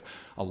that they've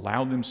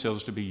allowed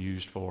themselves to be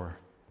used for.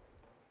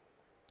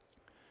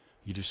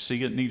 You just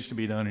see it needs to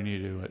be done and you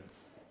do it.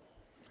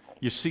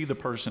 You see the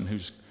person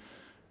who's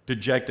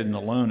dejected and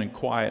alone and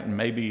quiet, and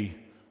maybe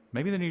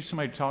they need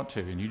somebody to talk to,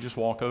 and you just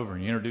walk over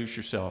and you introduce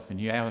yourself and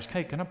you ask,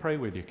 "Hey, can I pray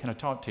with you? Can I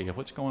talk to you?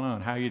 What's going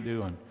on? How you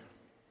doing?"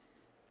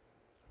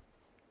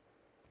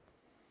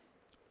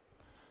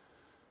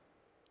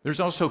 There's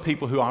also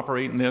people who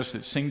operate in this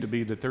that seem to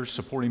be that they're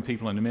supporting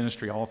people in the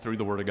ministry all through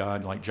the Word of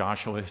God, like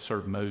Joshua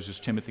served Moses,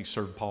 Timothy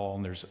served Paul,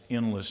 and there's an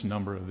endless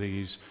number of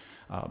these.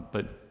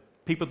 But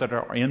people that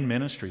are in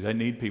ministry, they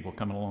need people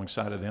coming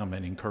alongside of them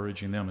and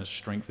encouraging them and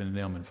strengthening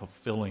them and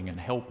fulfilling and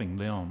helping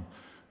them.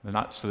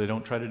 So they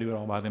don't try to do it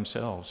all by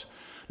themselves.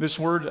 This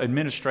word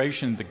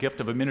administration, the gift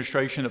of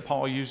administration that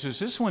Paul uses,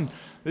 this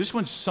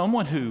one's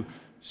someone who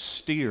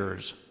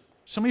steers.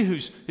 Somebody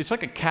it's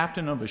like a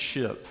captain of a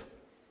ship.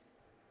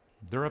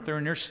 They're up there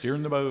and they're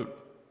steering the boat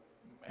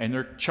and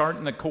they're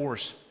charting the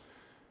course.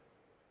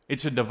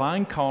 It's a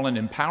divine calling,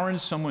 empowering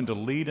someone to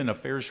lead in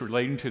affairs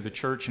relating to the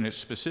church, and it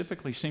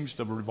specifically seems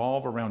to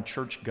revolve around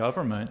church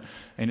government.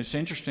 And it's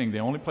interesting, the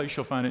only place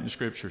you'll find it in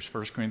Scripture is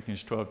 1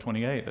 Corinthians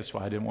 12:28. That's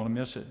why I didn't want to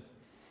miss it.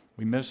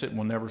 We miss it and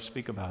we'll never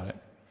speak about it.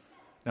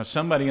 Now,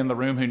 somebody in the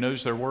room who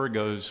knows their word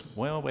goes,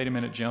 "Well, wait a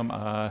minute, Jim.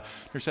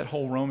 There's that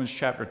whole Romans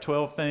chapter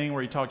 12 thing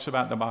where he talks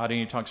about the body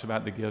and he talks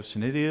about the gifts."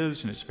 And it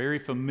is, and it's very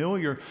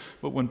familiar.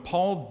 But when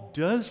Paul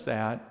does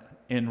that,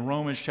 in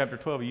Romans chapter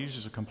 12, he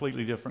uses a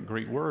completely different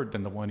Greek word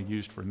than the one he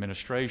used for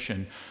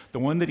administration. The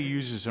one that he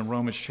uses in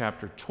Romans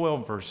chapter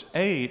 12, verse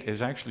 8,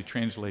 is actually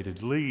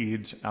translated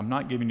leads. I'm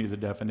not giving you the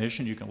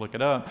definition. You can look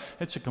it up.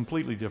 It's a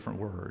completely different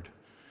word.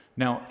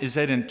 Now, is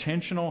that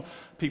intentional?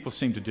 People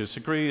seem to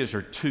disagree. Is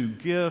there 2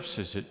 gifts?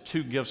 Is it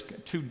 2 gifts,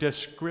 2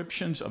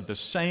 descriptions of the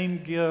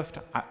same gift?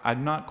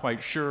 I'm not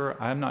quite sure.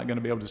 I'm not going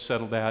to be able to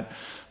settle that.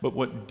 But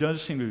what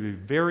does seem to be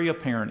very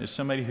apparent is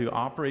somebody who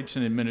operates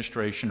in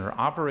administration or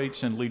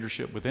operates in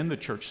leadership within the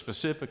church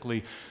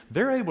specifically,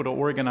 they're able to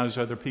organize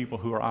other people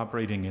who are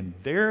operating in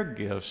their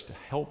gifts to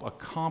help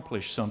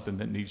accomplish something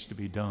that needs to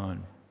be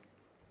done.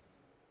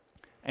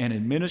 And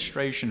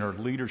administration or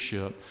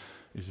leadership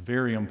is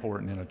very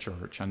important in a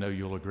church. I know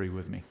you'll agree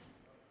with me.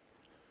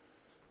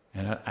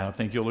 And I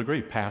think you'll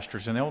agree,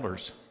 pastors and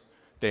elders,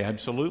 they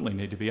absolutely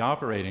need to be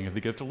operating in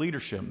the gift of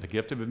leadership, the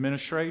gift of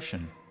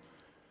administration.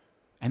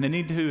 And they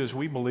need to, as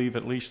we believe,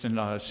 at least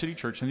in City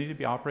Church, they need to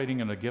be operating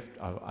in a gift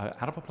out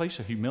of a place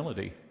of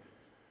humility.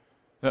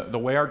 The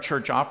way our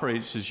church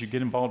operates is you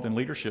get involved in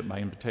leadership by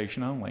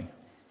invitation only.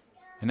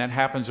 And that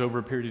happens over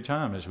a period of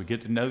time as we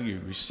get to know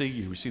you, we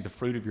see the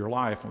fruit of your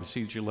life, and we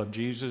see that you love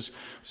Jesus, we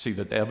see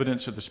that the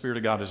evidence of the Spirit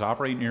of God is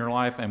operating in your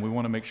life, and we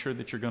want to make sure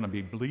that you're going to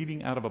be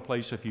bleeding out of a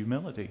place of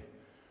humility.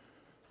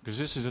 Because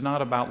this is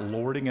not about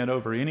lording it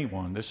over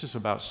anyone. This is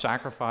about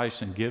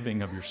sacrifice and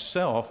giving of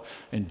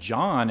yourself. And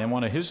John, in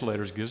one of his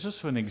letters, gives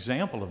us an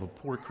example of a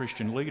poor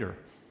Christian leader.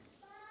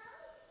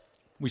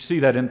 We see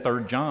that in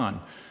 3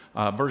 John.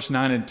 Verse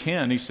 9 and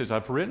 10, he says,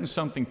 I've written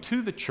something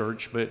to the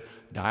church, but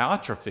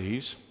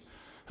Diotrephes,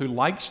 who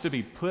likes to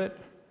be put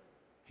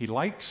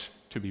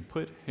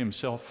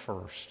himself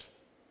first.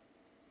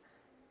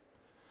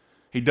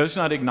 He does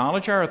not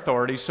acknowledge our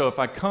authority, so if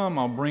I come,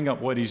 I'll bring up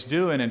what he's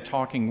doing and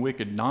talking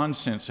wicked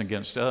nonsense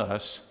against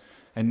us.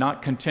 And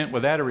not content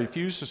with that, he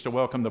refuses to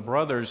welcome the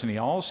brothers, and he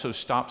also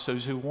stops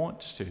those who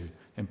wants to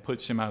and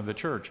puts him out of the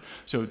church.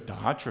 So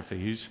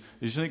Diotrephes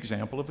is an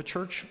example of a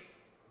church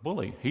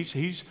bully.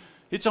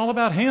 It's all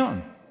about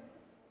him.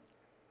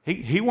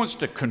 He wants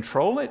to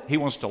control it. He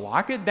wants to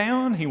lock it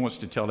down. He wants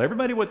to tell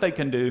everybody what they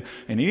can do.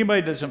 And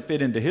anybody doesn't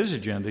fit into his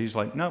agenda, he's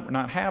like, no, we're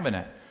not having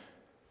it.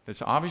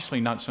 That's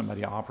obviously not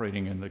somebody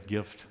operating in the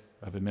gift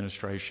of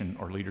administration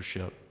or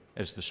leadership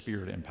as the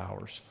Spirit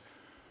empowers.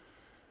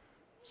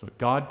 So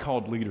God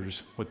called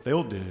leaders, what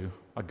they'll do,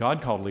 a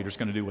God called leader is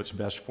going to do what's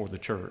best for the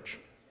church,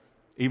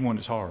 even when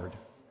it's hard.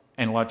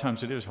 And a lot of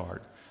times it is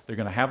hard. They're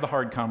going to have the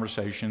hard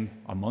conversation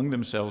among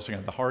themselves. They're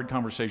going to have the hard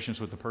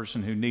conversations with the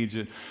person who needs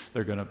it.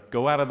 They're going to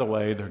go out of the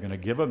way. They're going to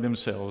give of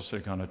themselves. They're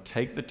going to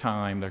take the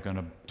time. They're going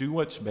to do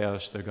what's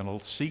best. They're going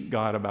to seek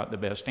God about the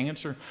best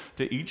answer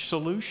to each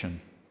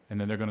solution. And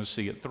then they're going to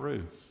see it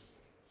through.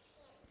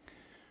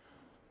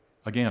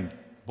 Again,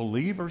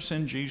 believers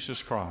in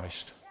Jesus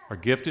Christ are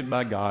gifted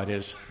by God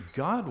as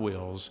God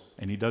wills,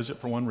 and He does it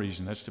for one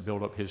reason. That's to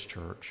build up His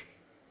church.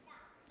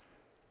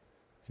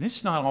 And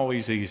it's not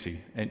always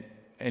easy. And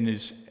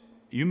as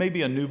you may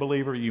be a new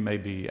believer, you may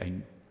be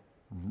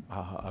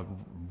a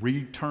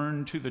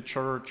return to the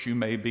church.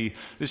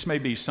 This may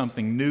be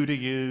something new to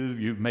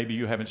you. Maybe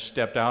you haven't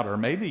stepped out, or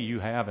maybe you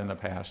have in the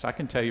past. I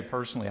can tell you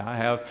personally,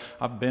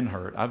 I've been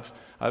hurt.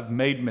 I've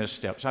made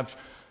missteps. I've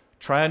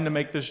tried to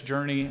make this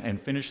journey and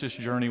finish this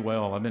journey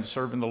well. I've been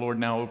serving the Lord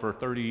now over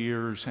 30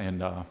 years,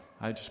 and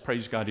I just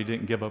praise God He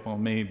didn't give up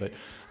on me. But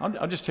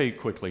I'll just tell you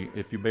quickly,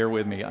 if you bear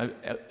with me.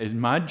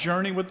 In my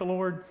journey with the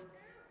Lord,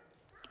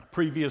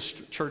 previous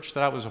church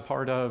that I was a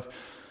part of,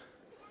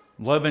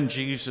 loving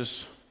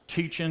Jesus,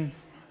 teaching,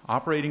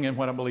 operating in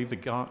what I believe the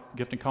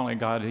gift and calling of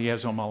God He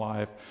has on my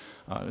life,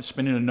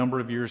 spending a number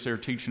of years there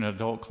teaching an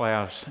adult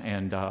class,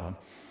 and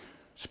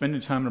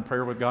spending time in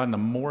prayer with God. And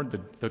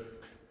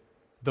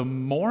the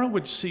more I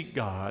would seek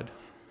God,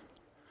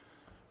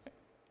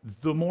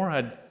 the more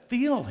I'd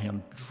feel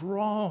Him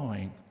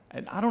drawing,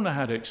 and I don't know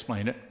how to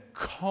explain it,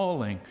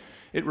 calling.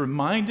 It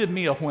reminded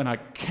me of when I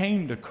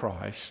came to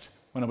Christ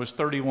when I was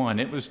 31.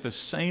 It was the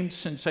same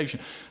sensation.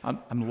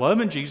 I'm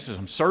loving Jesus.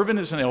 I'm serving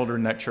as an elder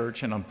in that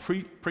church, and I'm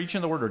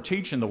preaching the Word or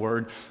teaching the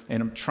Word,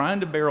 and I'm trying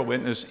to bear a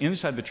witness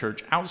inside the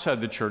church,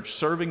 outside the church,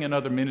 serving in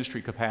other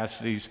ministry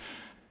capacities.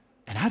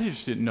 And I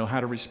just didn't know how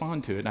to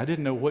respond to it. I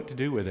didn't know what to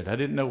do with it. I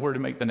didn't know where to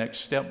make the next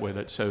step with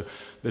it. So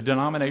the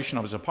denomination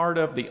I was a part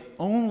of, the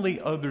only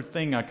other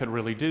thing I could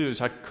really do is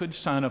I could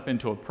sign up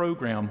into a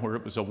program where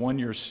it was a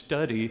one-year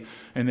study,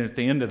 and then at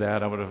the end of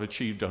that, I would have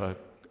achieved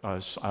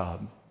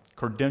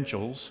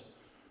credentials.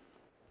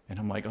 And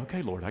I'm like,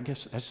 okay, Lord, I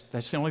guess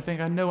that's the only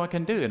thing I know I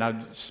can do. And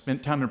I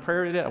spent time in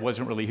prayer today. I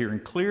wasn't really hearing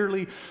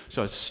clearly,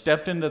 so I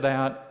stepped into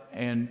that,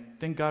 and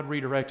then God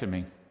redirected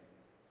me.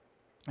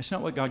 That's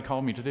not what God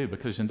called me to do,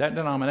 because in that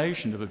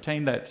denomination, to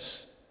obtain that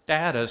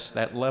status,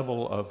 that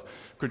level of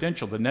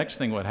credential, the next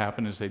thing would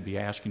happen is they'd be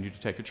asking you to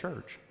take a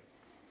church.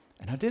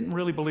 And I didn't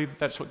really believe that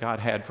that's what God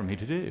had for me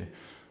to do.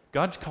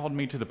 God's called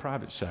me to the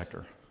private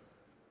sector,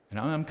 and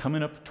I'm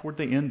coming up toward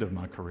the end of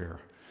my career.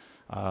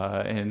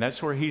 And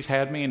that's where He's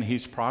had me, and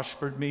He's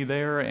prospered me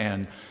there,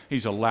 and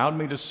He's allowed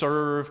me to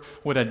serve.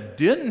 What I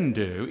didn't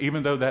do,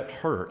 even though that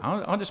hurt,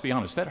 I'll just be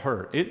honest, that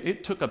hurt.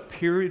 It took a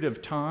period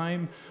of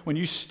time. When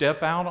you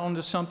step out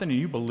onto something and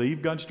you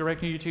believe God's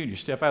directing you to, and you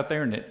step out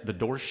there and the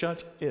door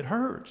shuts, it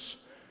hurts.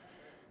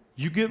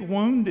 You get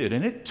wounded,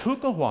 and it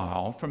took a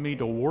while for me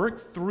to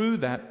work through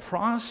that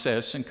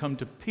process and come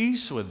to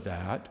peace with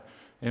that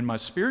in my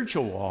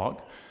spiritual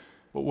walk.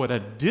 But what I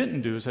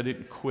didn't do is I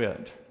didn't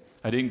quit.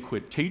 I didn't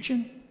quit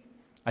teaching.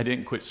 I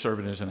didn't quit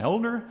serving as an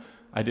elder.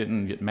 I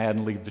didn't get mad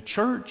and leave the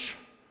church.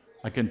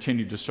 I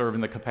continued to serve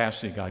in the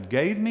capacity God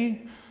gave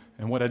me.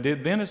 And what I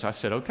did then is I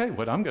said, okay,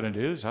 what I'm going to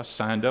do is I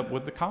signed up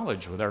with the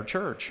college, with our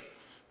church.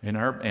 And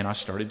I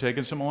started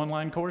taking some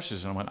online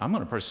courses. And I went, I'm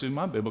going to pursue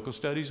my biblical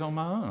studies on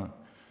my own,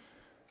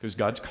 because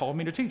God's called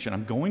me to teach. And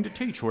I'm going to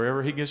teach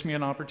wherever He gives me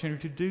an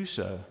opportunity to do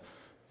so.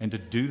 And to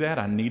do that,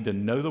 I need to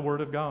know the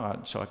Word of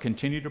God. So I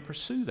continue to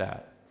pursue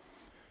that.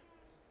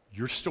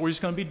 Your story is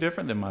going to be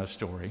different than my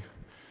story.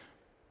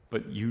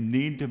 But you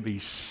need to be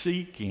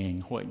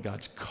seeking what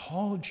God's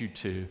called you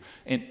to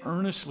and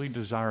earnestly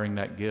desiring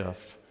that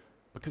gift,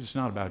 because it's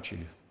not about you.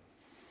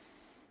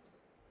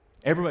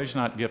 Everybody's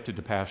not gifted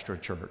to pastor a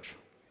church.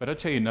 But I'll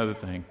tell you another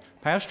thing.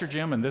 Pastor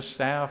Jim and this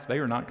staff, they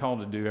are not called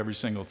to do every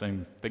single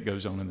thing that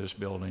goes on in this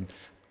building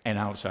and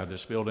outside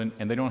this building,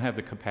 and they don't have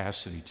the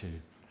capacity to.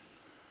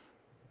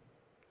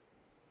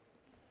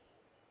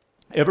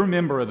 Every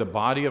member of the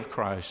body of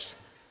Christ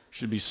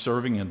should be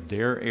serving in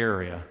their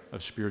area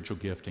of spiritual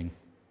gifting.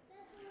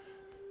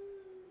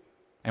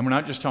 And we're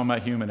not just talking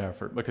about human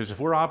effort, because if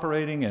we're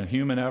operating in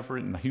human effort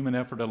and human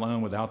effort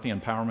alone without the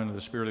empowerment of the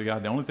Spirit of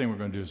God, the only thing we're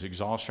going to do is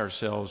exhaust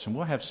ourselves, and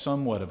we'll have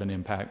somewhat of an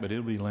impact, but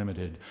it'll be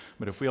limited.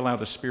 But if we allow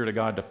the Spirit of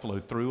God to flow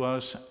through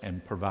us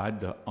and provide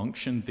the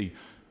unction,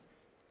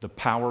 the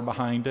power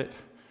behind it,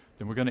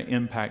 then we're going to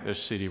impact this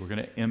city. We're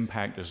going to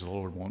impact as the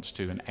Lord wants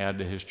to and add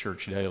to His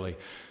church daily,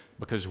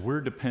 because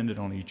we're dependent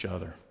on each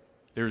other.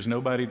 There's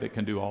nobody that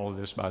can do all of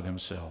this by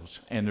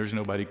themselves, and there's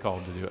nobody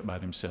called to do it by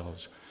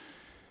themselves.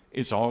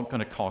 It's all going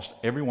to cost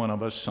every one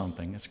of us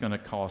something. It's going to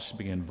cost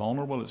being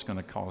vulnerable. It's going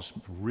to cost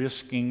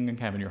risking and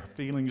having your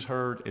feelings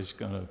hurt. It's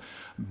going to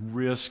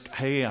risk,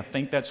 hey, I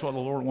think that's what the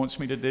Lord wants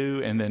me to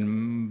do, and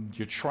then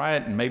you try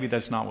it, and maybe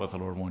that's not what the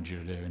Lord wants you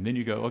to do. And then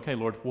you go, okay,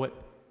 Lord, what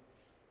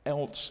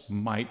else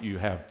might you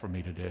have for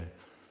me to do?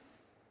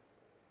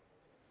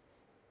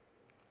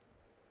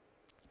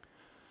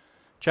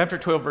 Chapter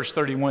 12, verse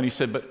 31, he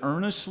said, but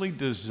earnestly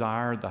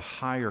desire the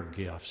higher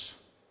gifts,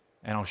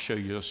 and I'll show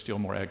you a still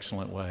more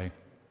excellent way.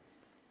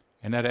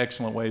 And that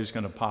excellent way is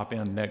going to pop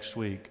in next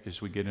week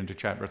as we get into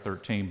chapter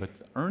 13. But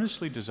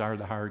earnestly desire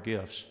the higher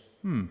gifts.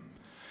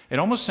 It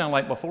almost sounded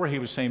like before he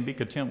was saying, be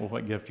content with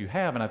what gift you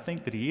have. And I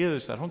think that he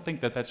is. I don't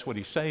think that that's what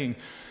he's saying.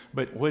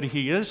 But what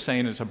he is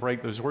saying, as I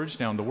break those words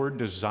down, the word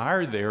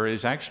desire there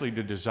is actually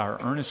to desire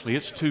earnestly.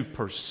 It's to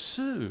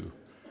pursue.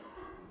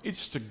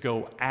 It's to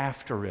go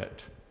after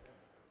it.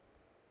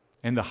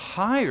 And the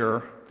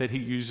higher that he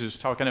uses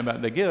talking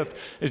about the gift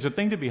is a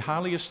thing to be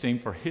highly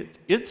esteemed for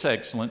its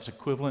excellence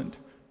equivalent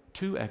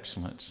to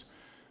excellence.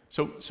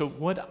 So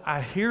what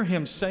I hear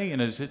him saying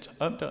is it's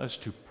up to us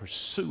to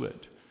pursue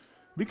it.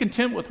 Be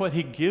content with what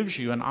he gives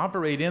you and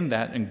operate in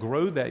that and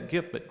grow that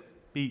gift, but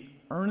be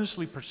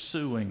earnestly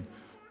pursuing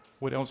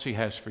what else he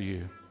has for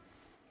you.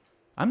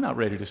 I'm not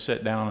ready to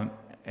sit down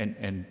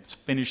and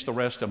finish the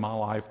rest of my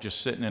life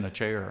just sitting in a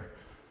chair.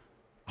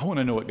 I want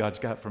to know what God's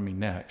got for me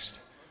next.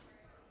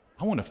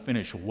 I want to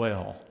finish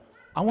well.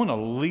 I want to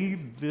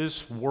leave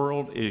this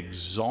world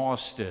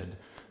exhausted,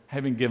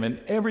 having given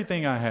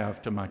everything I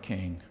have to my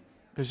King,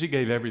 because he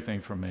gave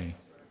everything for me.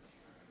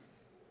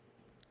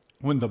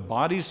 When the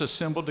body's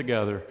assembled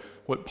together,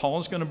 what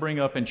Paul's going to bring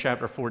up in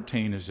chapter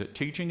 14 is that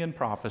teaching and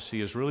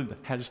prophecy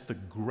has the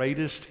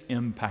greatest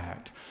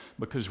impact,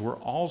 because we're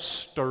all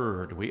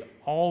stirred, we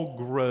all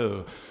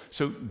grow.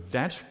 So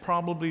that's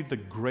probably the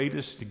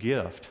greatest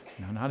gift.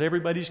 Now, not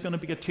everybody's going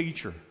to be a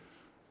teacher.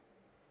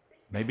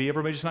 Maybe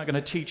everybody's not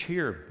going to teach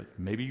here, but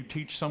maybe you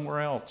teach somewhere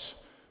else.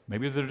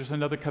 Maybe there's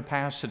another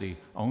capacity.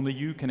 Only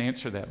you can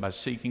answer that by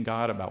seeking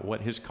God about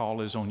what his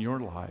call is on your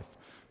life.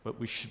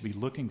 But we should be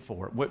looking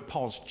for it. What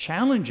Paul's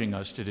challenging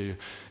us to do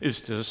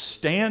is to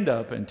stand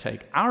up and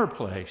take our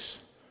place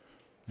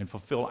and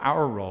fulfill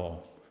our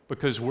role,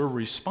 because we're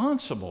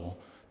responsible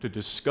to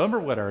discover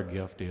what our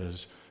gift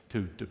is,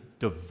 to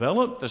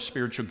develop the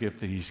spiritual gift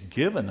that he's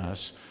given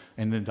us,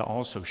 and then to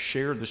also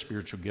share the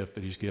spiritual gift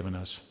that he's given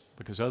us,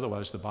 because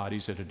otherwise the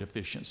body's at a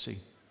deficiency.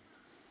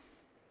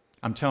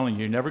 I'm telling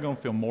you, you're never going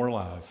to feel more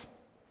alive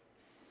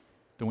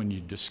than when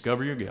you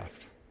discover your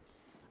gift,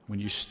 when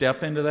you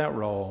step into that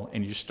role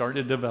and you start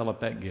to develop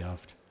that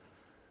gift,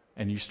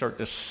 and you start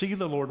to see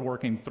the Lord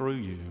working through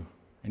you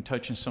and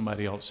touching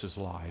somebody else's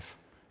life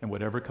in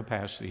whatever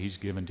capacity he's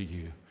given to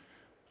you.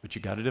 But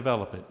you got to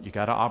develop it. You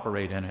got to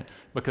operate in it,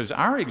 because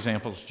our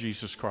example is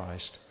Jesus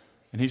Christ,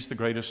 and he's the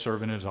greatest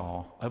servant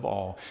of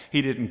all.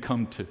 He didn't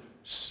come to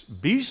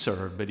be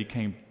served, but he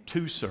came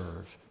to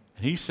serve.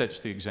 And he sets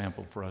the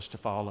example for us to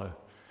follow.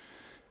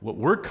 What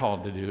we're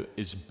called to do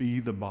is be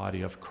the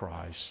body of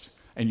Christ.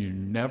 And you're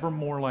never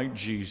more like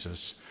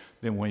Jesus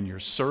than when you're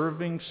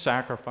serving,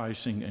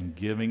 sacrificing, and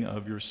giving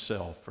of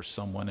yourself for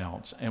someone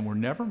else. And we're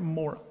never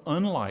more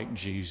unlike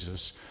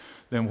Jesus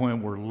than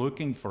when we're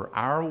looking for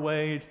our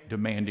way,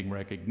 demanding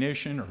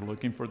recognition, or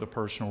looking for the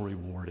personal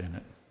reward in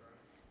it.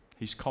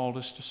 He's called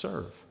us to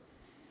serve.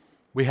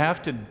 We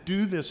have to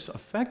do this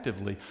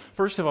effectively.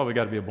 First of all, we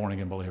got to be a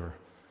born-again believer.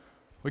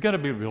 We got to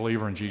be a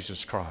believer in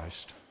Jesus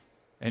Christ.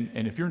 And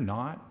if you're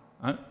not,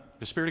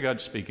 the Spirit of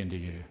God's speaking to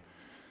you,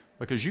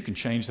 because you can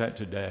change that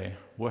today.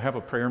 We'll have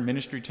a prayer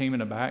ministry team in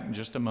the back in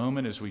just a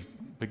moment as we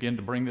begin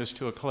to bring this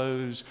to a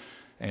close,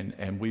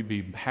 and we'd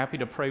be happy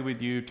to pray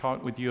with you,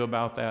 talk with you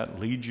about that,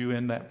 lead you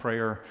in that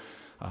prayer.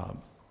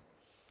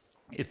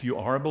 If you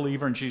are a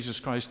believer in Jesus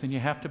Christ, then you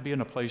have to be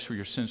in a place where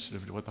you're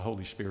sensitive to what the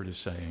Holy Spirit is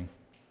saying.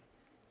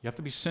 You have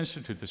to be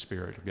sensitive to the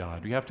Spirit of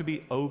God. You have to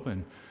be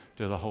open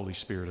to the Holy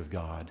Spirit of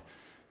God.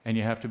 And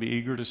you have to be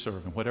eager to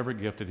serve in whatever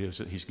gift it is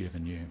that He's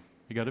given you.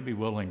 You got to be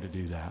willing to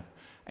do that.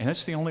 And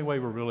that's the only way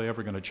we're really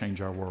ever going to change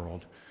our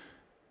world,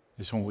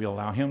 is when we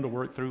allow Him to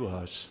work through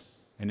us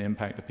and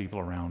impact the people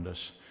around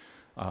us.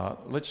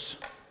 Let's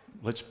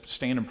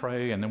stand and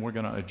pray, and then we're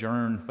going to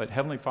adjourn. But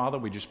Heavenly Father,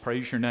 we just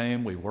praise your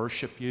name. We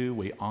worship you.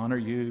 We honor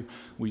you.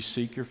 We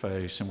seek your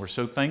face. And we're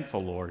so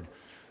thankful, Lord,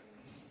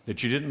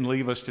 that you didn't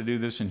leave us to do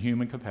this in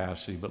human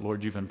capacity, but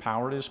Lord, you've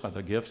empowered us by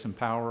the gifts and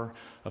power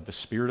of the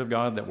Spirit of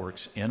God that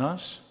works in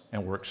us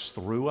and works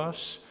through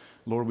us.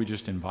 Lord, we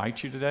just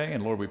invite you today,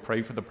 and Lord, we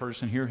pray for the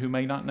person here who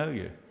may not know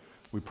you.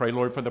 We pray,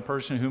 Lord, for the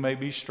person who may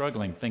be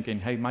struggling, thinking,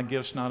 hey, my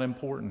gift's not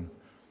important,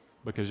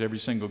 because every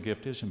single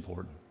gift is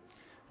important.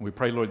 And we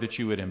pray, Lord, that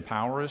you would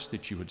empower us,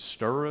 that you would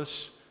stir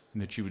us,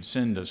 and that you would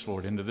send us,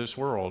 Lord, into this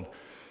world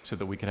so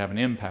that we could have an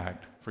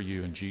impact for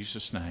you in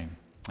Jesus' name.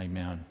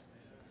 Amen.